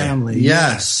his family.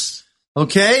 Yes.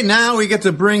 Okay, now we get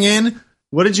to bring in,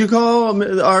 what did you call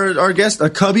our guest, a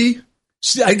cubby?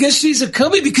 I guess she's a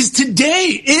cubby because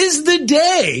today is the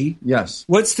day. Yes.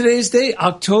 What's today's date?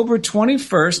 October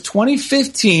 21st,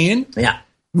 2015. Yeah.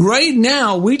 Right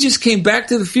now, we just came back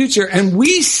to the future, and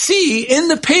we see in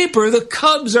the paper the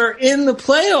Cubs are in the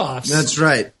playoffs. That's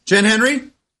right. Jen Henry,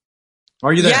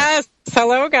 are you there? Yes.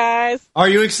 Hello, guys. Are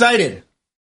you excited?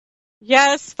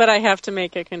 Yes, but I have to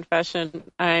make a confession.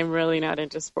 I'm really not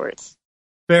into sports.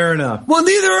 Fair enough. Well,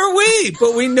 neither are we,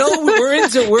 but we know we're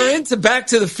into Back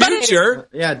to the Future.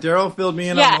 Yeah, Daryl filled me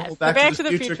in on the whole Back to the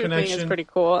Future connection. Thing is pretty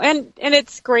cool, and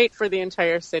it's great for the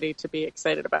entire city to be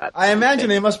excited about. I imagine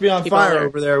they must be on fire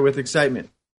over there with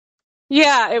excitement.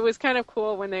 Yeah, it was kind of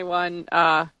cool when they won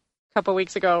a couple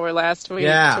weeks ago or last week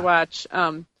to watch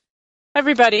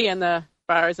everybody in the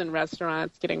bars and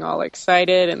restaurants getting all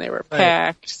excited, and they were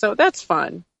packed. So that's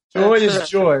fun. Joy is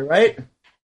joy, right?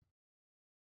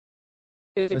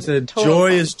 I said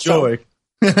joy is joy.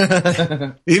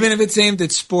 Even if it's aimed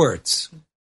at sports.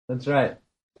 That's right.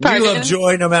 Pardon? We love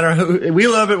joy no matter who. We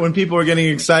love it when people are getting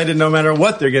excited no matter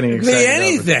what they're getting excited about.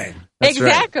 Anything.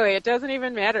 Exactly. Right. It doesn't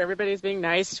even matter. Everybody's being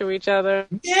nice to each other.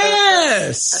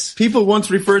 Yes. People once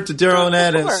referred to Daryl and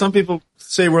Ed, and some people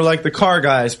say we're like the car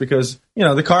guys because,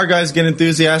 the car guys get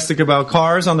enthusiastic about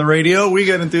cars on the radio. We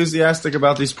get enthusiastic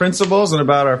about these principles and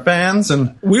about our fans.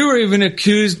 And we were even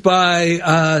accused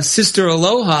by Sister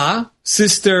Aloha,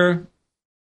 Sister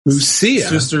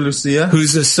Lucia,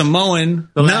 who's a Samoan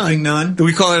laughing nun.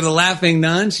 We call her the Laughing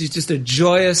Nun. She's just a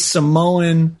joyous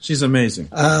Samoan. She's amazing.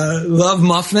 Love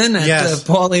muffin at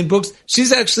Pauline Books.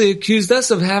 She's actually accused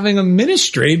us of having a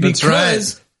ministry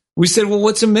because we said, well,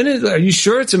 what's a ministry? Are you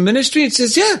sure it's a ministry? It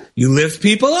says, yeah, you lift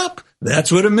people up.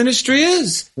 That's what a ministry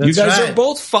is. You guys are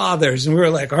both fathers. And we were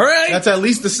like, all right. That's at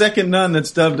least the second nun that's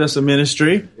dubbed us a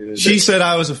ministry. She said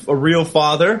I was a real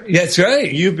father. That's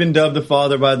right. You've been dubbed a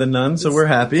father by the nun, so we're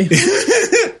happy.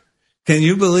 Can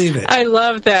you believe it? I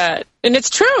love that. And it's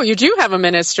true. You do have a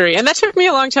ministry. And that took me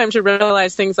a long time to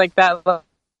realize things like that.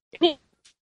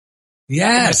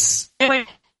 Yes.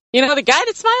 You know, the guy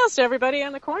that smiles to everybody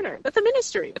on the corner. That's a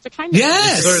ministry. It's a kind of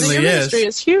yes, it certainly your is. Ministry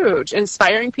is huge.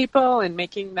 Inspiring people and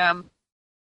making them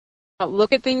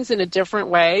look at things in a different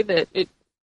way. That it,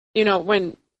 you know,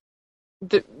 when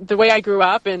the way I grew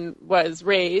up and was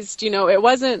raised, you know, it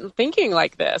wasn't thinking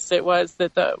like this. It was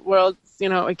that the world's, you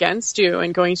know, against you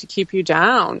and going to keep you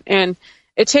down. And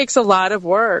it takes a lot of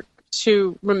work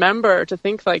to remember to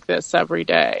think like this every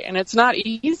day. And it's not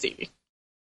easy.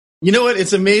 You know what?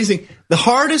 It's amazing. The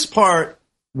hardest part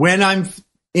when I'm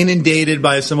inundated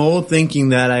by some old thinking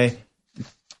that I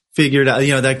figured out,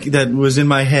 you know, that was in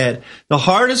my head. The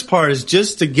hardest part is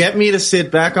just to get me to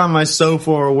sit back on my sofa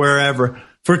or wherever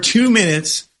for 2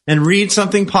 minutes and read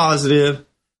something positive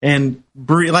and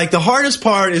breathe. Like the hardest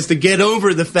part is to get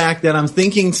over the fact that I'm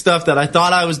thinking stuff that I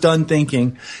thought I was done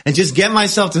thinking and just get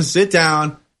myself to sit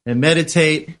down and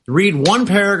meditate, read one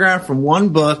paragraph from one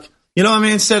book. You know what I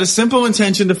mean? Set a simple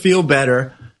intention to feel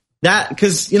better. That,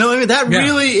 because, you know what I mean? That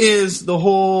really is the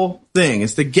whole thing,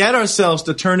 is to get ourselves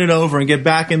to turn it over and get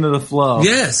back into the flow.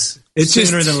 Yes. It's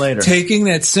sooner than later. Taking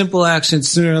that simple action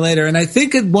sooner or later. And I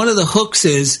think one of the hooks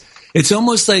is, it's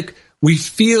almost like we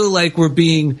feel like we're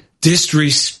being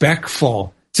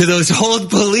disrespectful to those old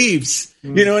beliefs.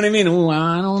 You know what I mean? Oh,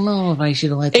 I don't know if I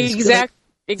should let this go.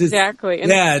 Exactly.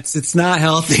 Yeah, it's not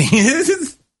healthy.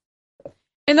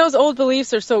 And those old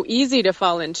beliefs are so easy to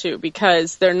fall into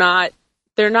because they're not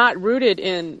rooted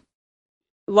in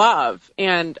love.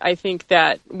 And I think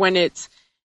that when it's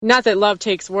not that love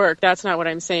takes work, that's not what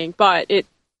I'm saying, but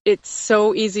it's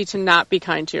so easy to not be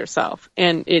kind to yourself.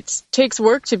 And it takes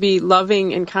work to be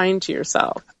loving and kind to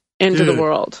yourself and to the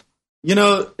world. You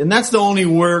know, and that's the only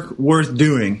work worth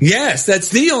doing. Yes, that's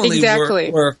the only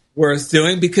work worth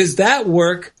doing, because that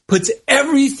work puts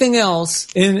everything else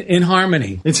in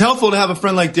harmony. It's helpful to have a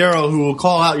friend like Daryl who will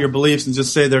call out your beliefs and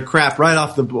just say they're crap right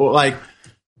off the, like,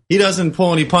 he doesn't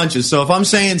pull any punches. So if I'm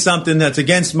saying something that's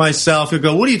against myself, he'll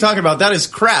go, what are you talking about? That is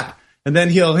crap. And then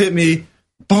he'll hit me,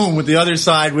 boom, with the other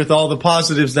side with all the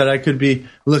positives that I could be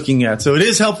looking at. So it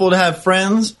is helpful to have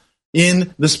friends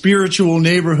in the spiritual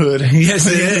neighborhood. Yes,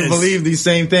 it is. Who believe these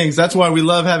same things. That's why we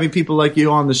love having people like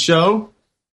you on the show.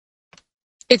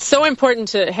 It's so important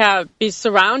to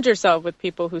surround yourself with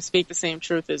people who speak the same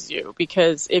truth as you,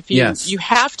 because if you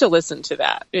have to listen to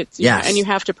that. And you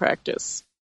have to practice.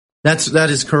 That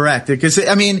is correct. Because,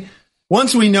 I mean,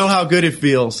 once we know how good it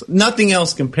feels, nothing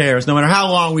else compares, no matter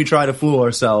how long we try to fool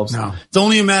ourselves. No. It's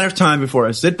only a matter of time before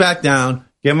I sit back down,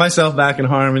 get myself back in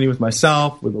harmony with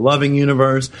myself, with the loving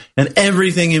universe, and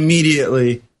everything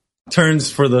immediately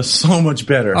turns for the so much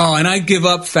better. Oh, and I give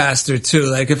up faster, too.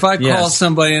 Like, if I call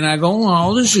somebody and I go,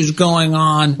 oh, this is going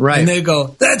on, and they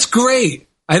go, that's great.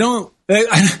 I don't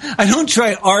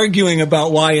try arguing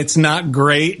about why it's not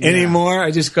great anymore.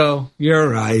 I just go, you're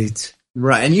right.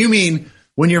 Right. And you mean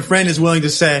when your friend is willing to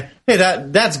say, hey,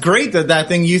 that's great that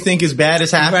thing you think is bad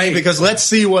is happening, because let's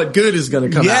see what good is going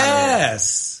to come out of it.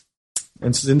 Yes.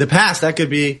 And in the past, that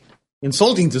could be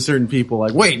insulting to certain people.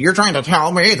 Like, wait, you're trying to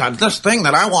tell me that this thing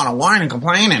that I want to whine and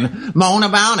complain and moan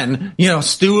about and, you know,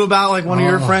 stew about, like one of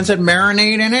your friends had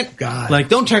marinade in it? God. Like,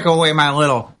 don't take away my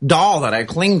little doll that I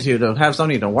cling to have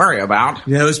something to worry about.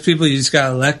 Yeah, those people you just got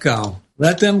to let go.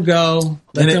 Let them go.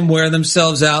 Let them wear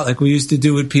themselves out like we used to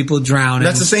do with people drowning.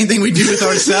 That's the same thing we do with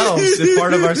ourselves. If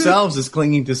part of ourselves is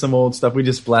clinging to some old stuff, we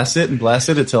just bless it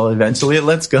until eventually it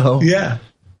lets go. Yeah.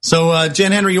 So,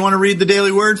 Jen Henry, you want to read the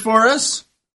daily word for us?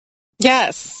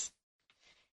 Yes.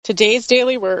 Today's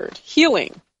daily word,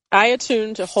 healing. I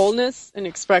attune to wholeness and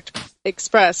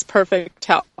express perfect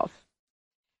health.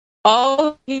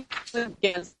 All healing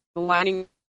begins aligning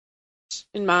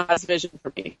in my vision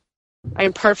for me. I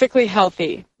am perfectly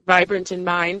healthy, vibrant in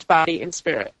mind, body, and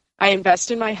spirit. I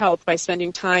invest in my health by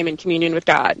spending time in communion with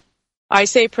God. I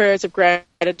say prayers of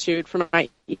gratitude for my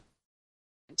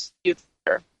youth.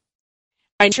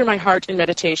 I enter my heart in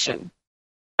meditation.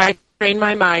 I train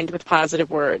my mind with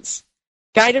positive words.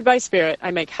 Guided by spirit,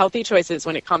 I make healthy choices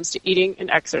when it comes to eating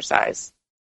and exercise.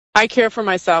 I care for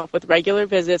myself with regular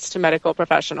visits to medical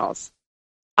professionals.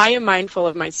 I am mindful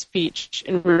of my speech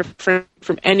and refrain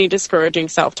from any discouraging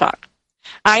self-talk.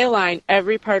 I align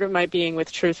every part of my being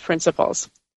with truth principles.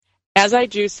 As I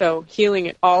do so, healing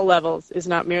at all levels is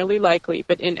not merely likely,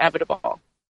 but inevitable.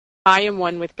 I am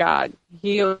one with God,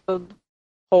 healed,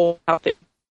 whole, healthy.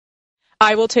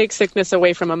 I will take sickness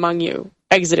away from among you.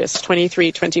 Exodus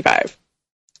 23:25.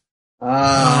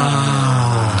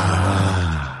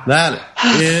 That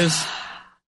is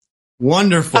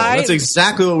wonderful. That's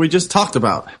exactly what we just talked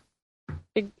about.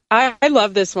 I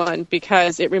love this one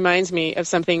because it reminds me of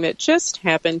something that just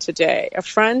happened today. A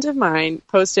friend of mine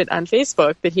posted on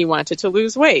Facebook that he wanted to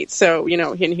lose weight. So,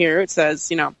 in here it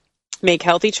says, make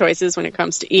healthy choices when it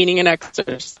comes to eating and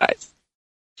exercise.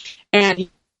 And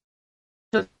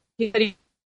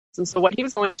so what he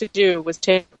was going to do was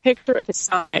take a picture of his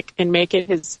stomach and make it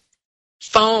his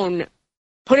phone,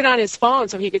 put it on his phone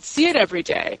so he could see it every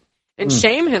day and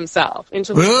shame himself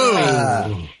into losing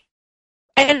weight.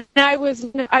 And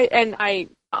I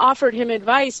offered him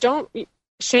advice: don't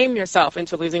shame yourself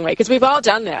into losing weight, because we've all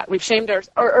done that. We've shamed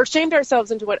shamed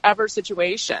ourselves into whatever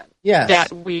situation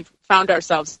that we've found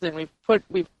ourselves in.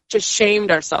 We've just shamed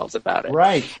ourselves about it.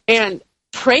 Right. And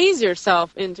praise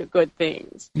yourself into good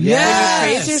things. Yes. When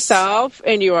you praise yourself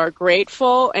and you are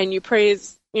grateful and you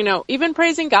praise, even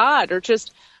praising God, or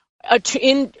just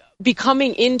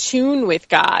becoming in tune with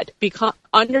God,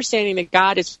 understanding that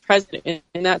God is present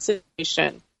in that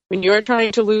situation. When you're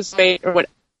trying to lose weight or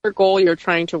whatever goal you're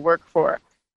trying to work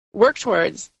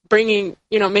towards,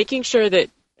 making sure that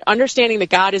understanding that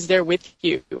God is there with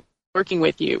you, working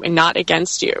with you and not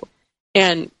against you,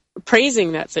 and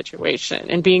praising that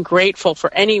situation and being grateful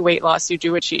for any weight loss you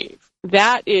do achieve.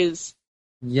 That is,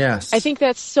 yes, I think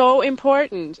that's so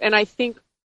important. And I think,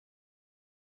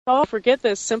 forget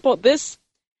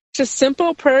just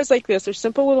simple prayers like this, or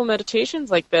simple little meditations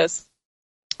like this,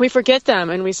 we forget them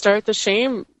and we start the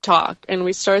shame talk and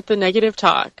we start the negative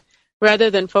talk, rather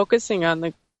than focusing on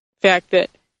the fact that,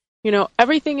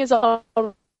 everything is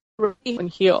already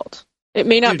healed. It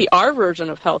may not be our version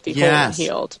of healthy, whole, and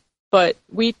healed, but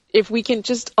if we can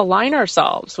just align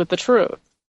ourselves with the truth.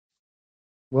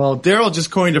 Well, Daryl just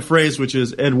coined a phrase, which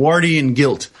is Edwardian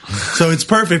guilt. So it's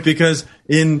perfect, because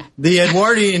in the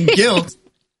Edwardian guilt,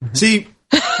 see,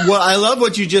 well, I love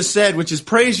what you just said, which is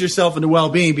praise yourself into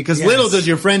well-being, because little does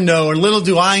your friend know, or little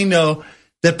do I know,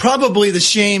 that probably the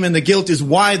shame and the guilt is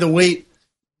why the weight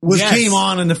came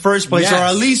on in the first place, or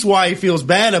at least why he feels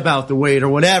bad about the weight or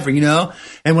whatever,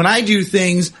 And when I do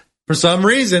things, for some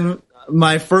reason,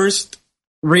 my first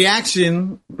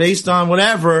reaction based on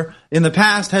whatever in the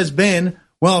past has been,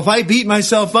 well, if I beat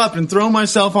myself up and throw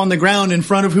myself on the ground in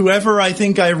front of whoever I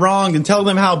think I wronged and tell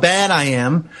them how bad I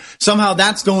am, somehow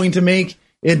that's going to make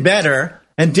it better.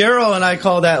 And Daryl and I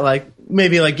call that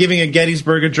maybe giving a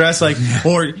Gettysburg Address,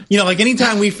 or,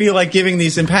 anytime we feel like giving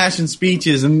these impassioned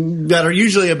speeches and that are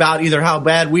usually about either how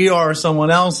bad we are or someone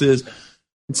else is,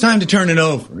 it's time to turn it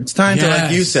over. It's time to,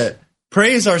 like you said,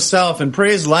 praise ourselves and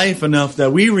praise life enough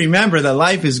that we remember that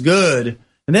life is good,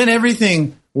 and then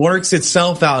everything works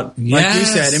itself out. Like you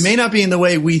said, it may not be in the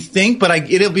way we think,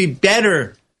 but it'll be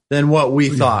better than what we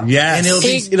thought. Yes. And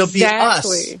it'll be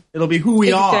us. It'll be who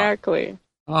we are. Exactly.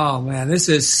 Oh, man, this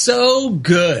is so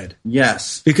good.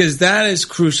 Yes. Because that is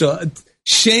crucial.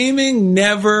 Shaming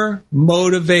never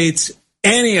motivates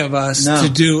any of us to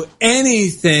do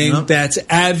anything that's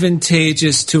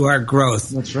advantageous to our growth.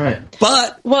 That's right.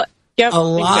 But a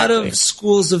lot of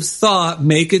schools of thought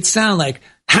make it sound like,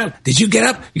 did you get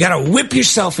up? You got to whip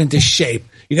yourself into shape.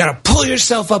 You got to pull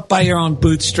yourself up by your own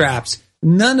bootstraps.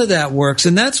 None of that works.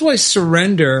 And that's why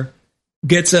surrender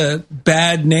gets a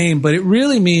bad name, but it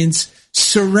really means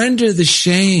surrender the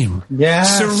shame.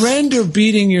 Yes. Surrender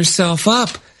beating yourself up.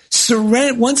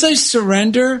 Once I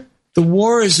surrender, the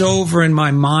war is over in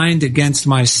my mind against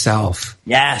myself.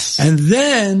 Yes. And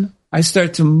then I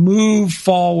start to move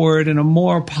forward in a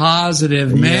more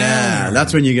positive manner. Yeah,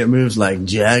 that's when you get moves like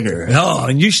Jagger. Oh,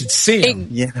 and you should see him.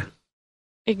 Yeah.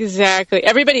 Exactly.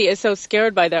 Everybody is so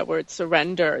scared by that word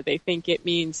surrender. They think it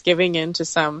means giving in to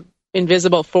some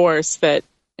invisible force that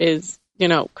is,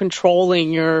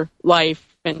 controlling your life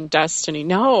and destiny.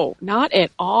 No, not at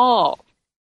all.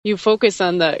 You focus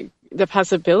on the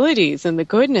possibilities and the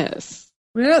goodness.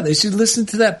 Yeah, they should listen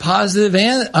to that positive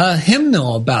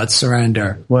hymnal about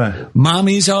surrender. What?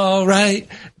 Mommy's all right.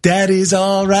 Daddy's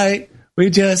all right.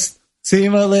 We just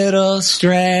seem a little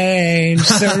strange.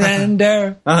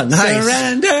 Surrender. Nice.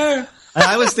 Surrender.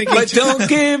 I was thinking, but don't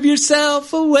give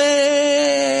yourself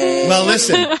away. Well,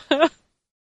 listen.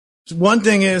 One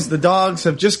thing is, the dogs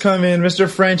have just come in. Mr.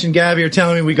 French and Gabby are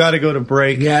telling me we got to go to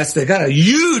break. Yes, they got a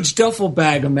huge duffel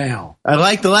bag of mail. I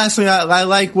like the last thing. I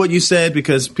like what you said,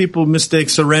 because people mistake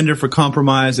surrender for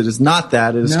compromise. It is not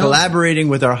that. It is collaborating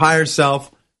with our higher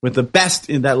self, with the best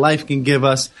that life can give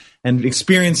us, and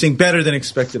experiencing better than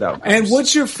expected outcomes. And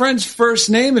what's your friend's first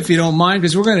name, if you don't mind?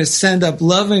 Because we're going to send up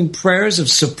loving prayers of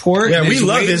support. Yeah, we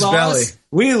love his belly.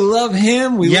 We love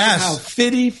him. We love how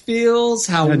fit he feels,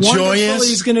 how wonderful joyous,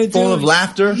 he's going to do. Full of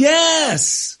laughter.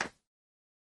 Yes.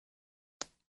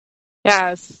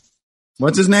 Yes.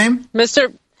 What's his name?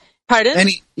 Mr. Pardon?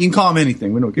 You can call him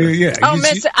anything. We don't care. Yeah. Oh,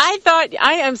 Mr.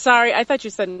 I am sorry. I thought you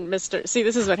said Mr. See,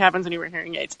 this is what happens when you wear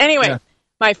hearing aids. Anyway,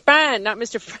 my friend, not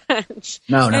Mr. French.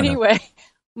 No. Anyway,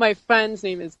 my friend's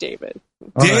name is David.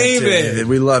 David.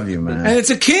 We love you, man. And it's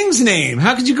a king's name.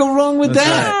 How could you go wrong with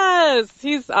that? Yes.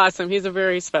 He's awesome. He's a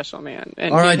very special man.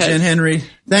 And all right, Jen Henry.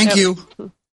 Thank you.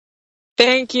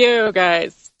 Thank you,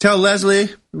 guys. Tell Leslie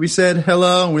we said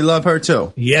hello and we love her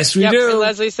too. Yes, we do. And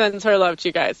Leslie sends her love to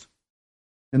you guys.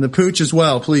 And the pooch as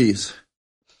well, please.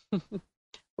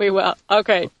 We will.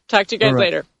 Okay. Talk to you guys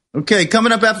later. Okay,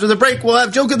 coming up after the break, we'll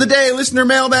have Joke of the Day, Listener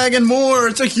Mailbag, and more.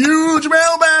 It's a huge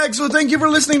mailbag, so thank you for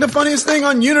listening to Funniest Thing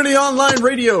on Unity Online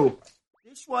Radio.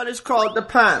 This one is called The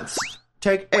Pants.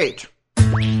 Take 8.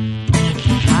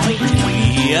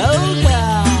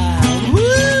 Yoga!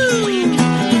 Woo!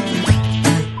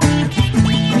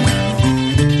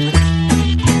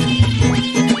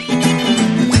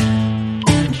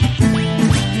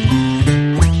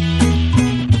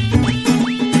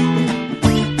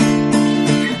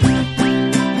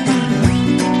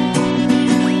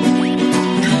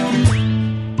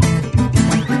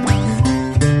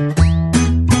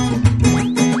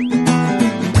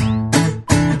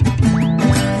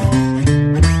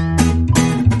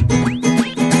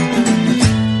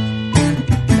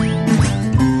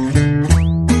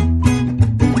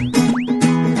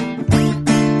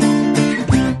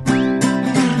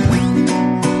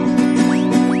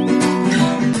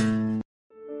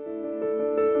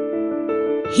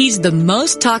 He's the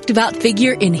most talked about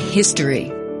figure in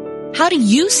history. How do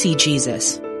you see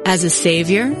Jesus? As a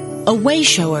savior, a way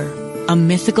shower, a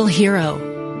mythical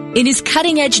hero? In his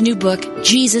cutting-edge new book,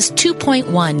 Jesus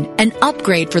 2.1, an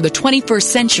upgrade for the 21st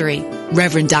century,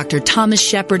 Reverend Dr. Thomas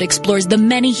Shepard explores the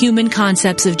many human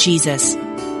concepts of Jesus.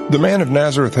 The man of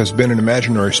Nazareth has been an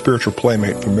imaginary spiritual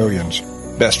playmate for millions.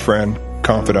 Best friend,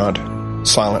 confidant,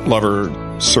 silent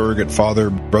lover, surrogate father,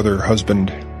 brother,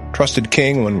 husband, trusted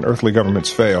king when earthly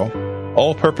governments fail,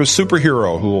 all-purpose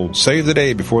superhero who will save the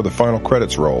day before the final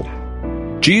credits roll.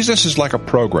 Jesus is like a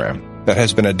program that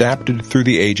has been adapted through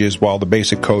the ages while the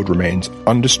basic code remains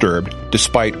undisturbed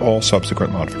despite all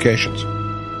subsequent modifications.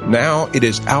 Now it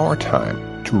is our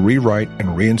time to rewrite and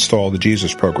reinstall the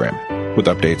Jesus program with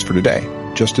updates for today,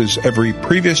 just as every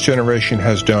previous generation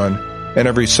has done and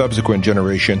every subsequent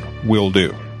generation will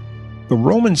do. The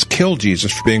Romans killed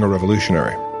Jesus for being a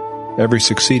revolutionary. Every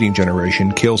succeeding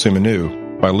generation kills him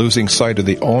anew by losing sight of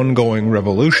the ongoing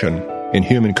revolution in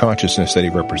human consciousness that he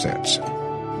represents.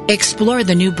 Explore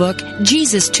the new book,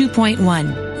 Jesus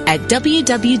 2.1, at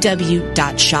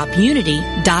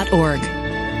www.shopunity.org.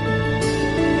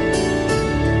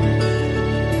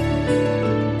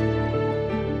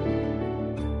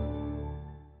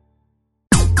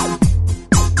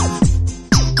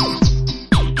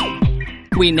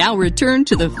 We now return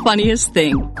to the funniest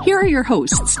thing. Here are your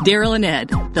hosts, Daryl and Ed,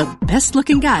 the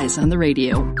best-looking guys on the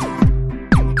radio.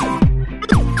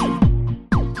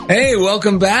 Hey,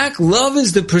 welcome back. Love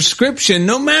is the prescription,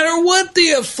 no matter what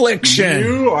the affliction.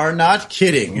 You are not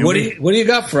kidding. What do you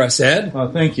got for us, Ed?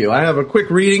 Oh, thank you. I have a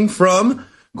quick reading from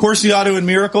Corsiato and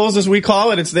Miracles, as we call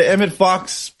it. It's the Emmett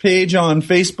Fox page on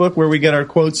Facebook where we get our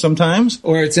quotes sometimes.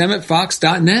 Or it's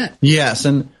emmettfox.net. Yes,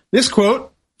 and this quote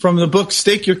from the book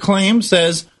Stake Your Claim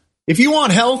says, if you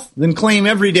want health, then claim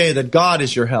every day that God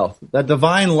is your health, that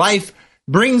divine life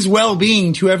brings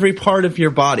well-being to every part of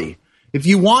your body. If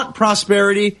you want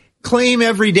prosperity, claim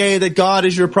every day that God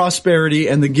is your prosperity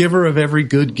and the giver of every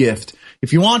good gift.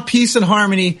 If you want peace and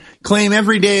harmony, claim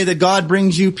every day that God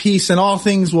brings you peace and all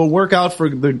things will work out for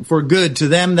good to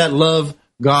them that love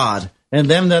God and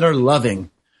them that are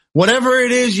loving. Whatever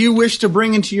it is you wish to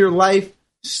bring into your life,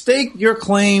 stake your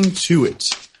claim to it.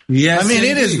 Yes, I mean,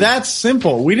 it is that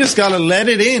simple. We just got to let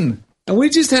it in. And we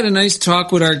just had a nice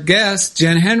talk with our guest,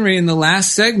 Jen Henry, in the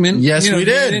last segment. Yes, we did.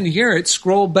 If you didn't hear it,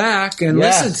 scroll back and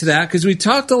listen to that, because we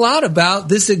talked a lot about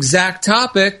this exact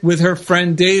topic with her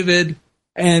friend David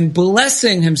and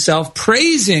blessing himself,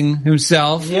 praising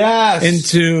himself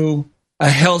into a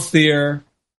healthier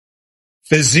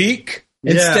physique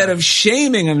instead of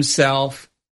shaming himself.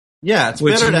 Yeah, it's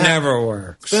which better to never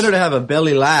works. It's better to have a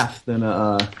belly laugh than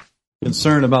a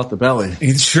concern about the belly.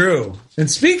 It's true. And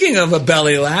speaking of a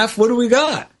belly laugh, what do we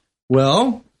got?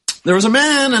 Well, there was a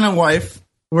man and a wife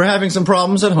who were having some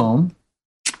problems at home,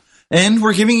 and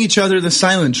were giving each other the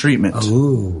silent treatment.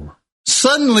 Ooh.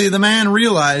 Suddenly, the man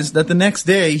realized that the next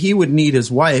day he would need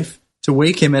his wife to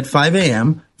wake him at 5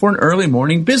 a.m. for an early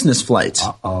morning business flight.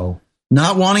 Uh-oh.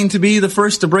 Not wanting to be the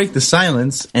first to break the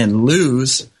silence and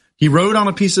lose, he wrote on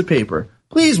a piece of paper,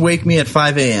 "Please wake me at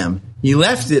 5 a.m. He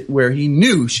left it where he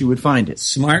knew she would find it.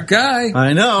 Smart guy.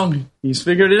 I know. He's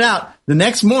figured it out. The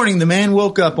next morning, the man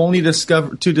woke up only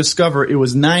to discover it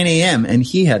was 9 a.m. and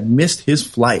he had missed his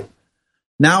flight.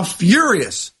 Now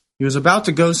furious, he was about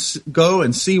to go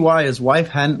and see why his wife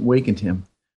hadn't wakened him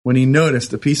when he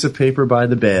noticed a piece of paper by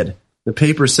the bed. The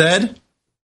paper said,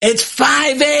 "It's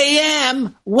 5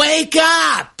 a.m. Wake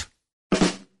up!"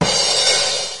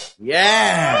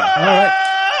 Yeah. All right.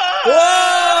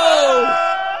 Whoa!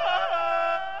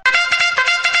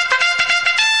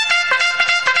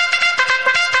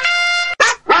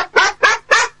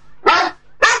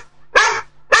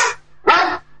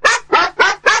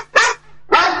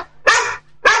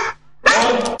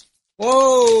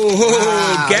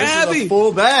 Whoa, Gabby.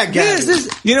 Full bag, Gabby. Yes,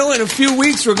 in a few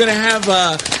weeks we're going to have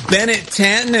Bennett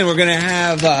Tanton and we're going to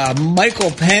have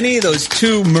Michael Penny, those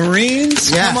two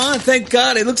Marines. Yeah. Come on, thank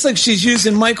God. It looks like she's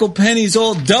using Michael Penny's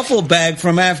old duffel bag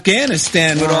from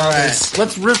Afghanistan with all this.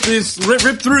 Let's rip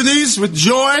through these with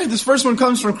joy. This first one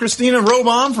comes from Christina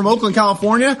Robom from Oakland,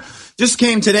 California. Just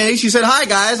came today. She said, "Hi,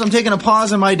 guys. I'm taking a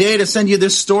pause in my day to send you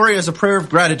this story as a prayer of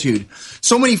gratitude.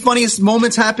 So many funniest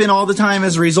moments happen all the time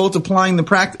as a result of applying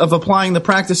the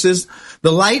practices,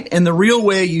 the light and the real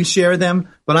way you share them,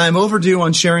 but I am overdue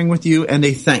on sharing with you and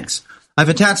a thanks. I've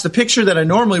attached a picture that I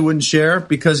normally wouldn't share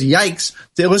because yikes,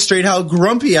 to illustrate how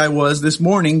grumpy I was this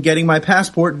morning getting my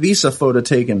passport visa photo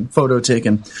taken.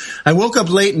 I woke up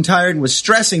late and tired and was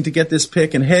stressing to get this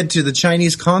pic and head to the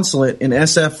Chinese consulate in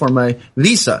SF for my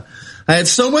visa. I had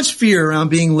so much fear around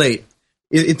being late,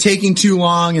 it taking too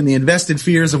long, and the invested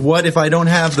fears of what if I don't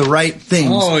have the right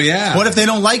things? Oh, yeah. What if they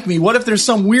don't like me? What if there's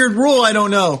some weird rule I don't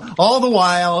know? All the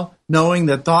while knowing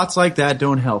that thoughts like that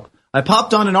don't help. I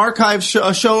popped on an archive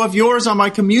show of yours on my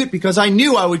commute because I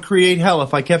knew I would create hell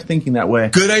if I kept thinking that way.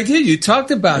 Good idea. You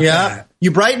talked about that.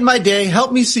 You brighten my day,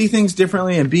 help me see things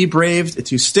differently, and be brave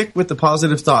to stick with the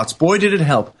positive thoughts. Boy, did it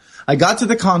help. I got to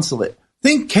the consulate.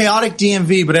 Think chaotic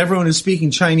DMV, but everyone is speaking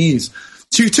Chinese.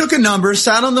 So you took a number,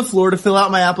 sat on the floor to fill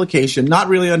out my application, not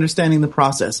really understanding the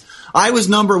process. I was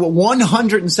number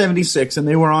 176, and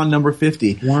they were on number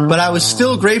 50. Wow. But I was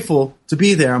still grateful to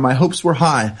be there, and my hopes were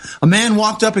high. A man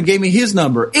walked up and gave me his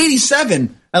number,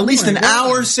 87, at least an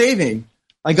hour saving.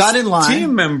 I got in line.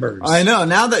 Team members. I know.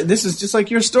 Now that this is just like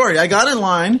your story. I got in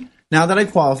line now that I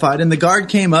qualified, and the guard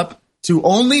came up to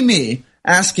only me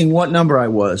asking what number I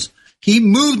was. He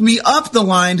moved me up the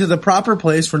line to the proper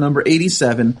place for number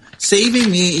 87,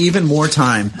 saving me even more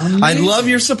time. Amazing. I love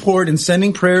your support and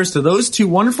sending prayers to those two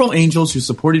wonderful angels who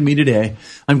supported me today.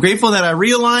 I'm grateful that I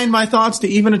realigned my thoughts to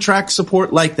even attract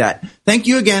support like that. Thank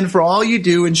you again for all you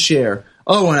do and share.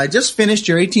 Oh, and I just finished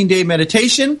your 18-day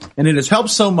meditation, and it has helped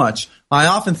so much. I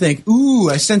often think, ooh,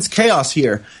 I sense chaos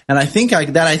here, and I think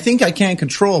I can't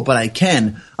control, but I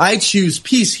can. I choose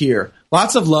peace here.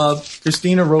 Lots of love,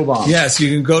 Christina Robom. Yes, you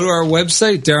can go to our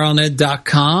website,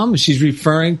 DarylNed.com. She's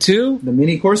referring to the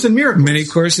Mini Course in Miracles. Mini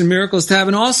Course in Miracles tab.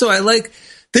 And also,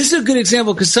 this is a good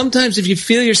example because sometimes if you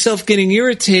feel yourself getting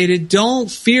irritated,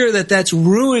 don't fear that that's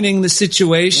ruining the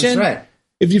situation. That's right.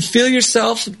 If you feel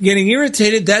yourself getting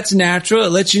irritated, that's natural.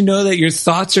 It lets you know that your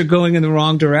thoughts are going in the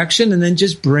wrong direction, and then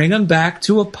just bring them back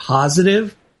to a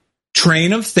positive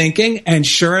train of thinking. And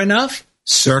sure enough,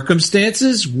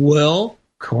 circumstances will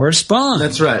correspond.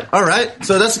 That's right. All right.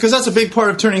 So that's a big part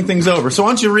of turning things over. So why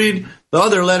don't you read the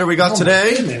other letter we got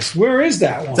today? My goodness. Where is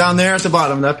that one? Down there at the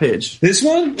bottom of that page. This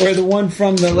one or the one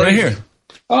from the lady? Right here.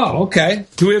 Oh, okay.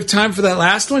 Do we have time for that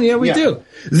last one? Yeah, we do.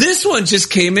 This one just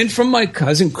came in from my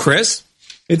cousin Chris.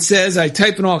 It says, I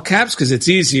type in all caps because it's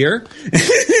easier.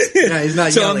 Yeah, he's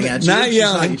not yelling at you. Not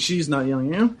yelling. She's not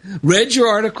yelling at you. Read your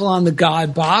article on the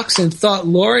God Box and thought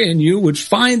Lori and you would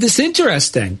find this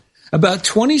interesting. About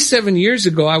 27 years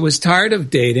ago, I was tired of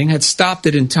dating, had stopped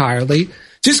it entirely,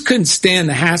 just couldn't stand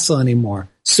the hassle anymore.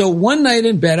 So one night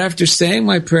in bed, after saying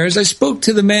my prayers, I spoke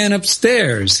to the man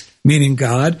upstairs, meaning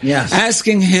God,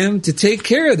 asking him to take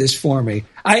care of this for me.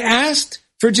 I asked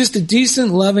for just a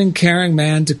decent, loving, caring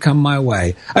man to come my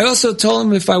way. I also told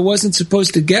him if I wasn't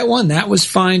supposed to get one, that was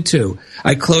fine too.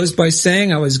 I closed by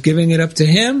saying I was giving it up to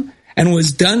him and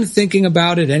was done thinking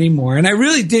about it anymore. And I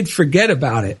really did forget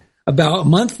about it. About a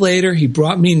month later, he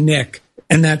brought me Nick,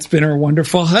 and that's been our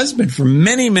wonderful husband for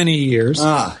many, many years.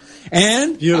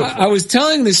 And I was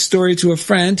telling this story to a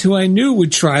friend who I knew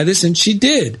would try this, and she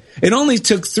did. It only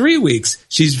took 3 weeks.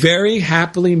 She's very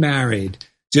happily married.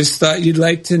 Just thought you'd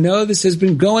like to know this has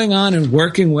been going on and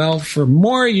working well for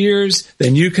more years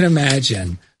than you can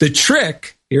imagine. The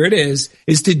trick, here it is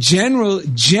to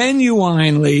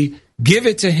genuinely give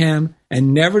it to him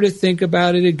and never to think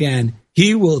about it again.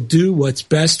 He will do what's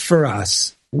best for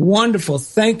us. Wonderful.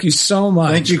 Thank you so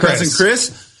much. Thank you, Cousin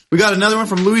Chris. We got another one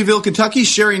from Louisville, Kentucky.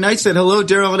 Sherry Knight said, hello,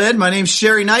 Daryl and Ed. My name's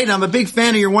Sherry Knight, and I'm a big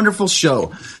fan of your wonderful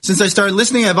show. Since I started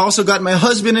listening, I've also got my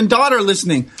husband and daughter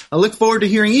listening. I look forward to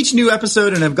hearing each new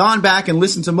episode and have gone back and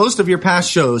listened to most of your past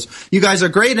shows. You guys are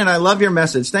great, and I love your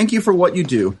message. Thank you for what you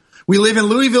do. We live in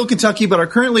Louisville, Kentucky, but are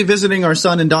currently visiting our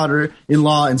son and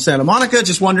daughter-in-law in Santa Monica.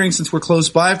 Just wondering, since we're close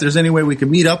by, if there's any way we could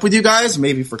meet up with you guys,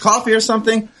 maybe for coffee or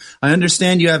something. I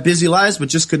understand you have busy lives, but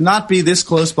just could not be this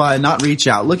close by and not reach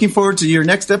out. Looking forward to your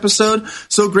next episode.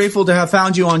 So grateful to have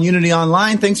found you on Unity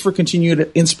Online. Thanks for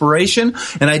continued inspiration.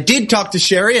 And I did talk to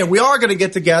Sherry, and we are going to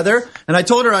get together. And I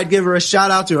told her I'd give her a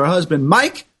shout-out to her husband,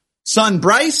 Mike, son,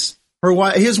 Bryce,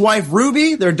 his wife,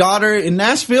 Ruby. Their daughter in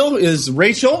Nashville is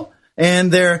Rachel,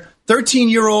 and their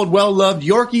 13-year-old well-loved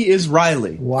Yorkie is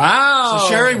Riley. Wow. So,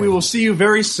 Sherry, we will see you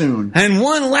very soon. And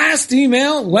one last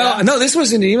email. Well, no, this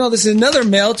wasn't an email. This is another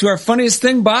mail to our Funniest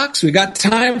Thing box. We got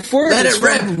time for it. It's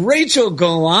from Rachel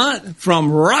Gallant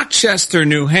from Rochester,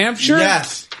 New Hampshire.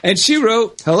 Yes. And she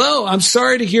wrote, hello, I'm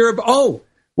sorry to hear about...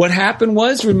 what happened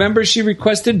was, remember, she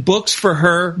requested books for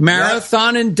her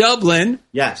marathon in Dublin.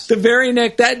 Yes.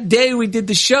 That day we did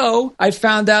the show, I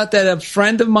found out that a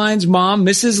friend of mine's mom,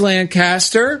 Mrs.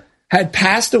 Lancaster, had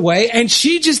passed away, and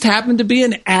she just happened to be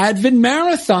an avid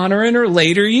marathoner in her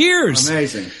later years.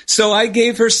 Amazing. So I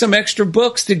gave her some extra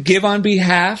books to give on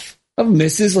behalf of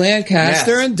Mrs.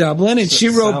 Lancaster in Dublin, and she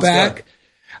wrote back, good.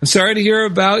 I'm sorry to hear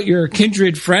about your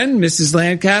kindred friend, Mrs.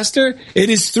 Lancaster. It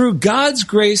is through God's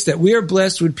grace that we are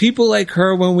blessed with people like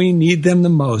her when we need them the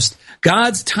most.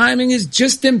 God's timing is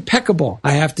just impeccable,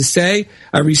 I have to say.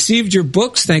 I received your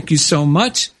books. Thank you so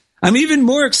much. I'm even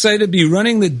more excited to be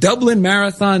running the Dublin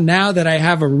Marathon now that I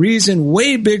have a reason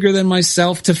way bigger than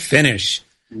myself to finish.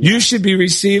 You should be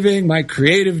receiving my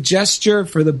creative gesture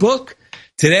for the book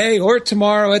today or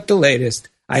tomorrow at the latest.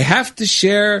 I have to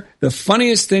share the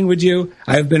funniest thing with you.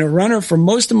 I have been a runner for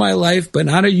most of my life, but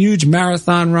not a huge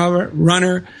marathon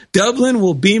runner. Dublin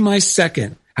will be my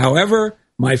second. However,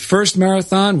 my first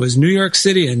marathon was New York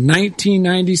City in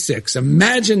 1996.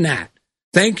 Imagine that.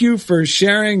 Thank you for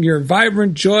sharing your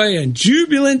vibrant joy and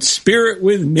jubilant spirit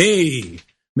with me.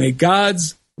 May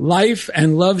God's life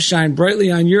and love shine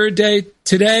brightly on your day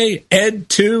today. Ed,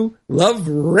 too. Love,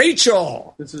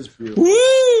 Rachel. This is beautiful.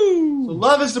 Woo! So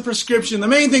love is the prescription. The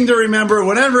main thing to remember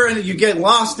whenever you get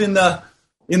lost in the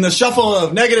shuffle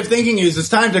of negative thinking is it's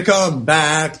time to come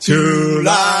back to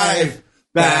life,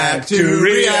 back to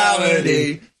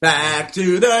reality, back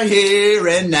to the here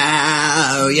and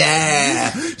now.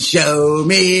 Yeah. Show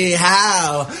me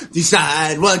how.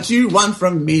 Decide what you want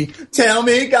from me. Tell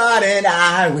me, God, and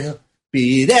I will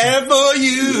be there for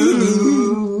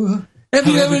you. If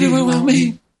you ever do want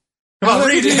me. Oh,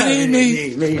 read it.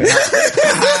 Me.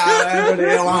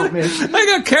 I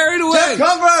got carried away.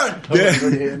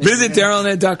 Visit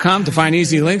DarylandEd.com to find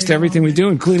easy links to everything we do,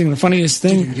 including the Funniest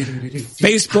Thing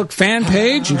Facebook fan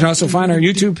page. You can also find our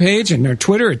YouTube page and our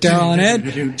Twitter at Daryl and Ed.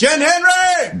 Jen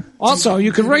Henry! Also,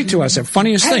 you can write to us at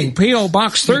Funniest Thing, P.O.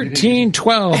 Box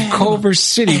 1312, Culver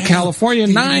City, California,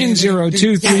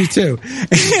 90232.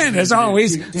 And as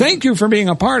always, thank you for being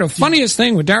a part of Funniest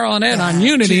Thing with Daryl and Ed on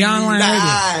Unity Online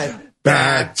Radio.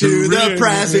 Back to the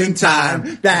present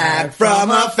time, back from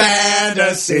a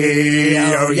fantasy,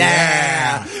 oh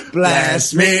yeah.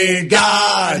 Bless me,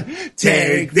 God,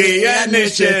 take the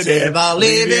initiative, I'll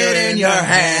leave it in your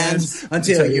hands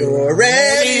until you're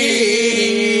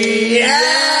ready,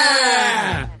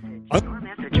 yeah.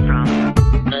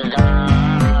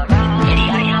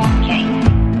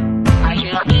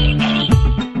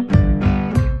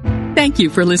 Thank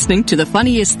you for listening to The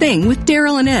Funniest Thing with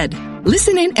Daryl and Ed.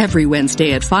 Listen in every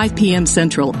Wednesday at 5 p.m.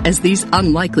 Central as these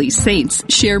unlikely saints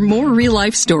share more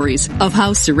real-life stories of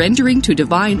how surrendering to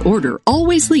divine order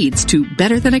always leads to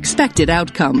better-than-expected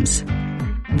outcomes.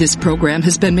 This program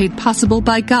has been made possible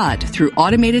by God through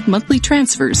automated monthly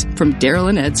transfers from Daryl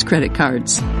and Ed's credit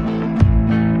cards.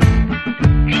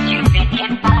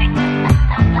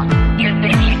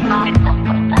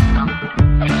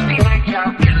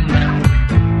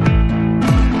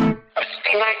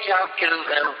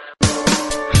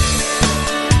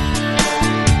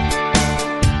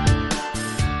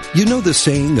 You know the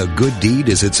saying, a good deed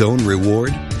is its own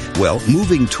reward? Well,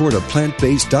 moving toward a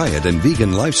plant-based diet and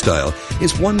vegan lifestyle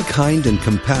is one kind and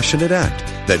compassionate act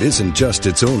that isn't just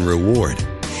its own reward.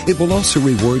 It will also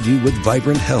reward you with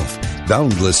vibrant health,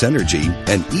 boundless energy,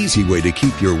 an easy way to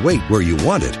keep your weight where you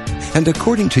want it. And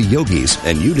according to yogis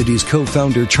and Unity's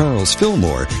co-founder Charles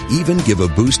Fillmore, even give a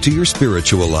boost to your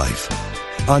spiritual life.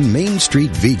 On Main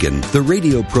Street Vegan, the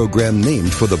radio program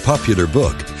named for the popular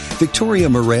book, Victoria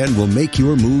Moran will make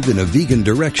your move in a vegan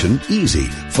direction easy,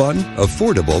 fun,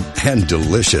 affordable, and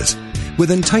delicious.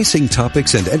 With enticing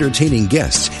topics and entertaining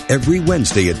guests every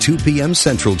Wednesday at 2 p.m.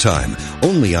 Central Time,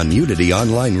 only on Unity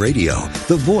Online Radio,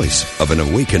 the voice of an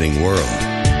awakening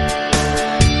world.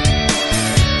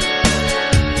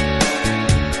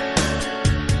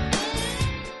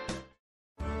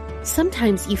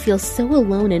 Sometimes you feel so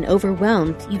alone and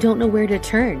overwhelmed you don't know where to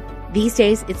turn. These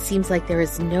days, it seems like there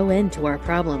is no end to our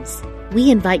problems. We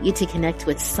invite you to connect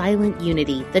with Silent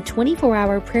Unity, the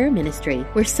 24-hour prayer ministry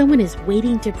where someone is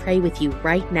waiting to pray with you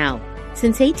right now.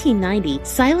 Since 1890,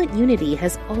 Silent Unity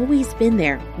has always been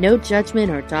there. No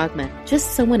judgment or dogma,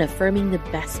 just someone affirming the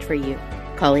best for you.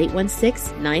 Call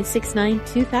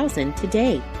 816-969-2000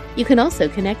 today. You can also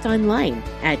connect online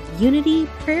at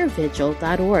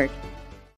unityprayervigil.org.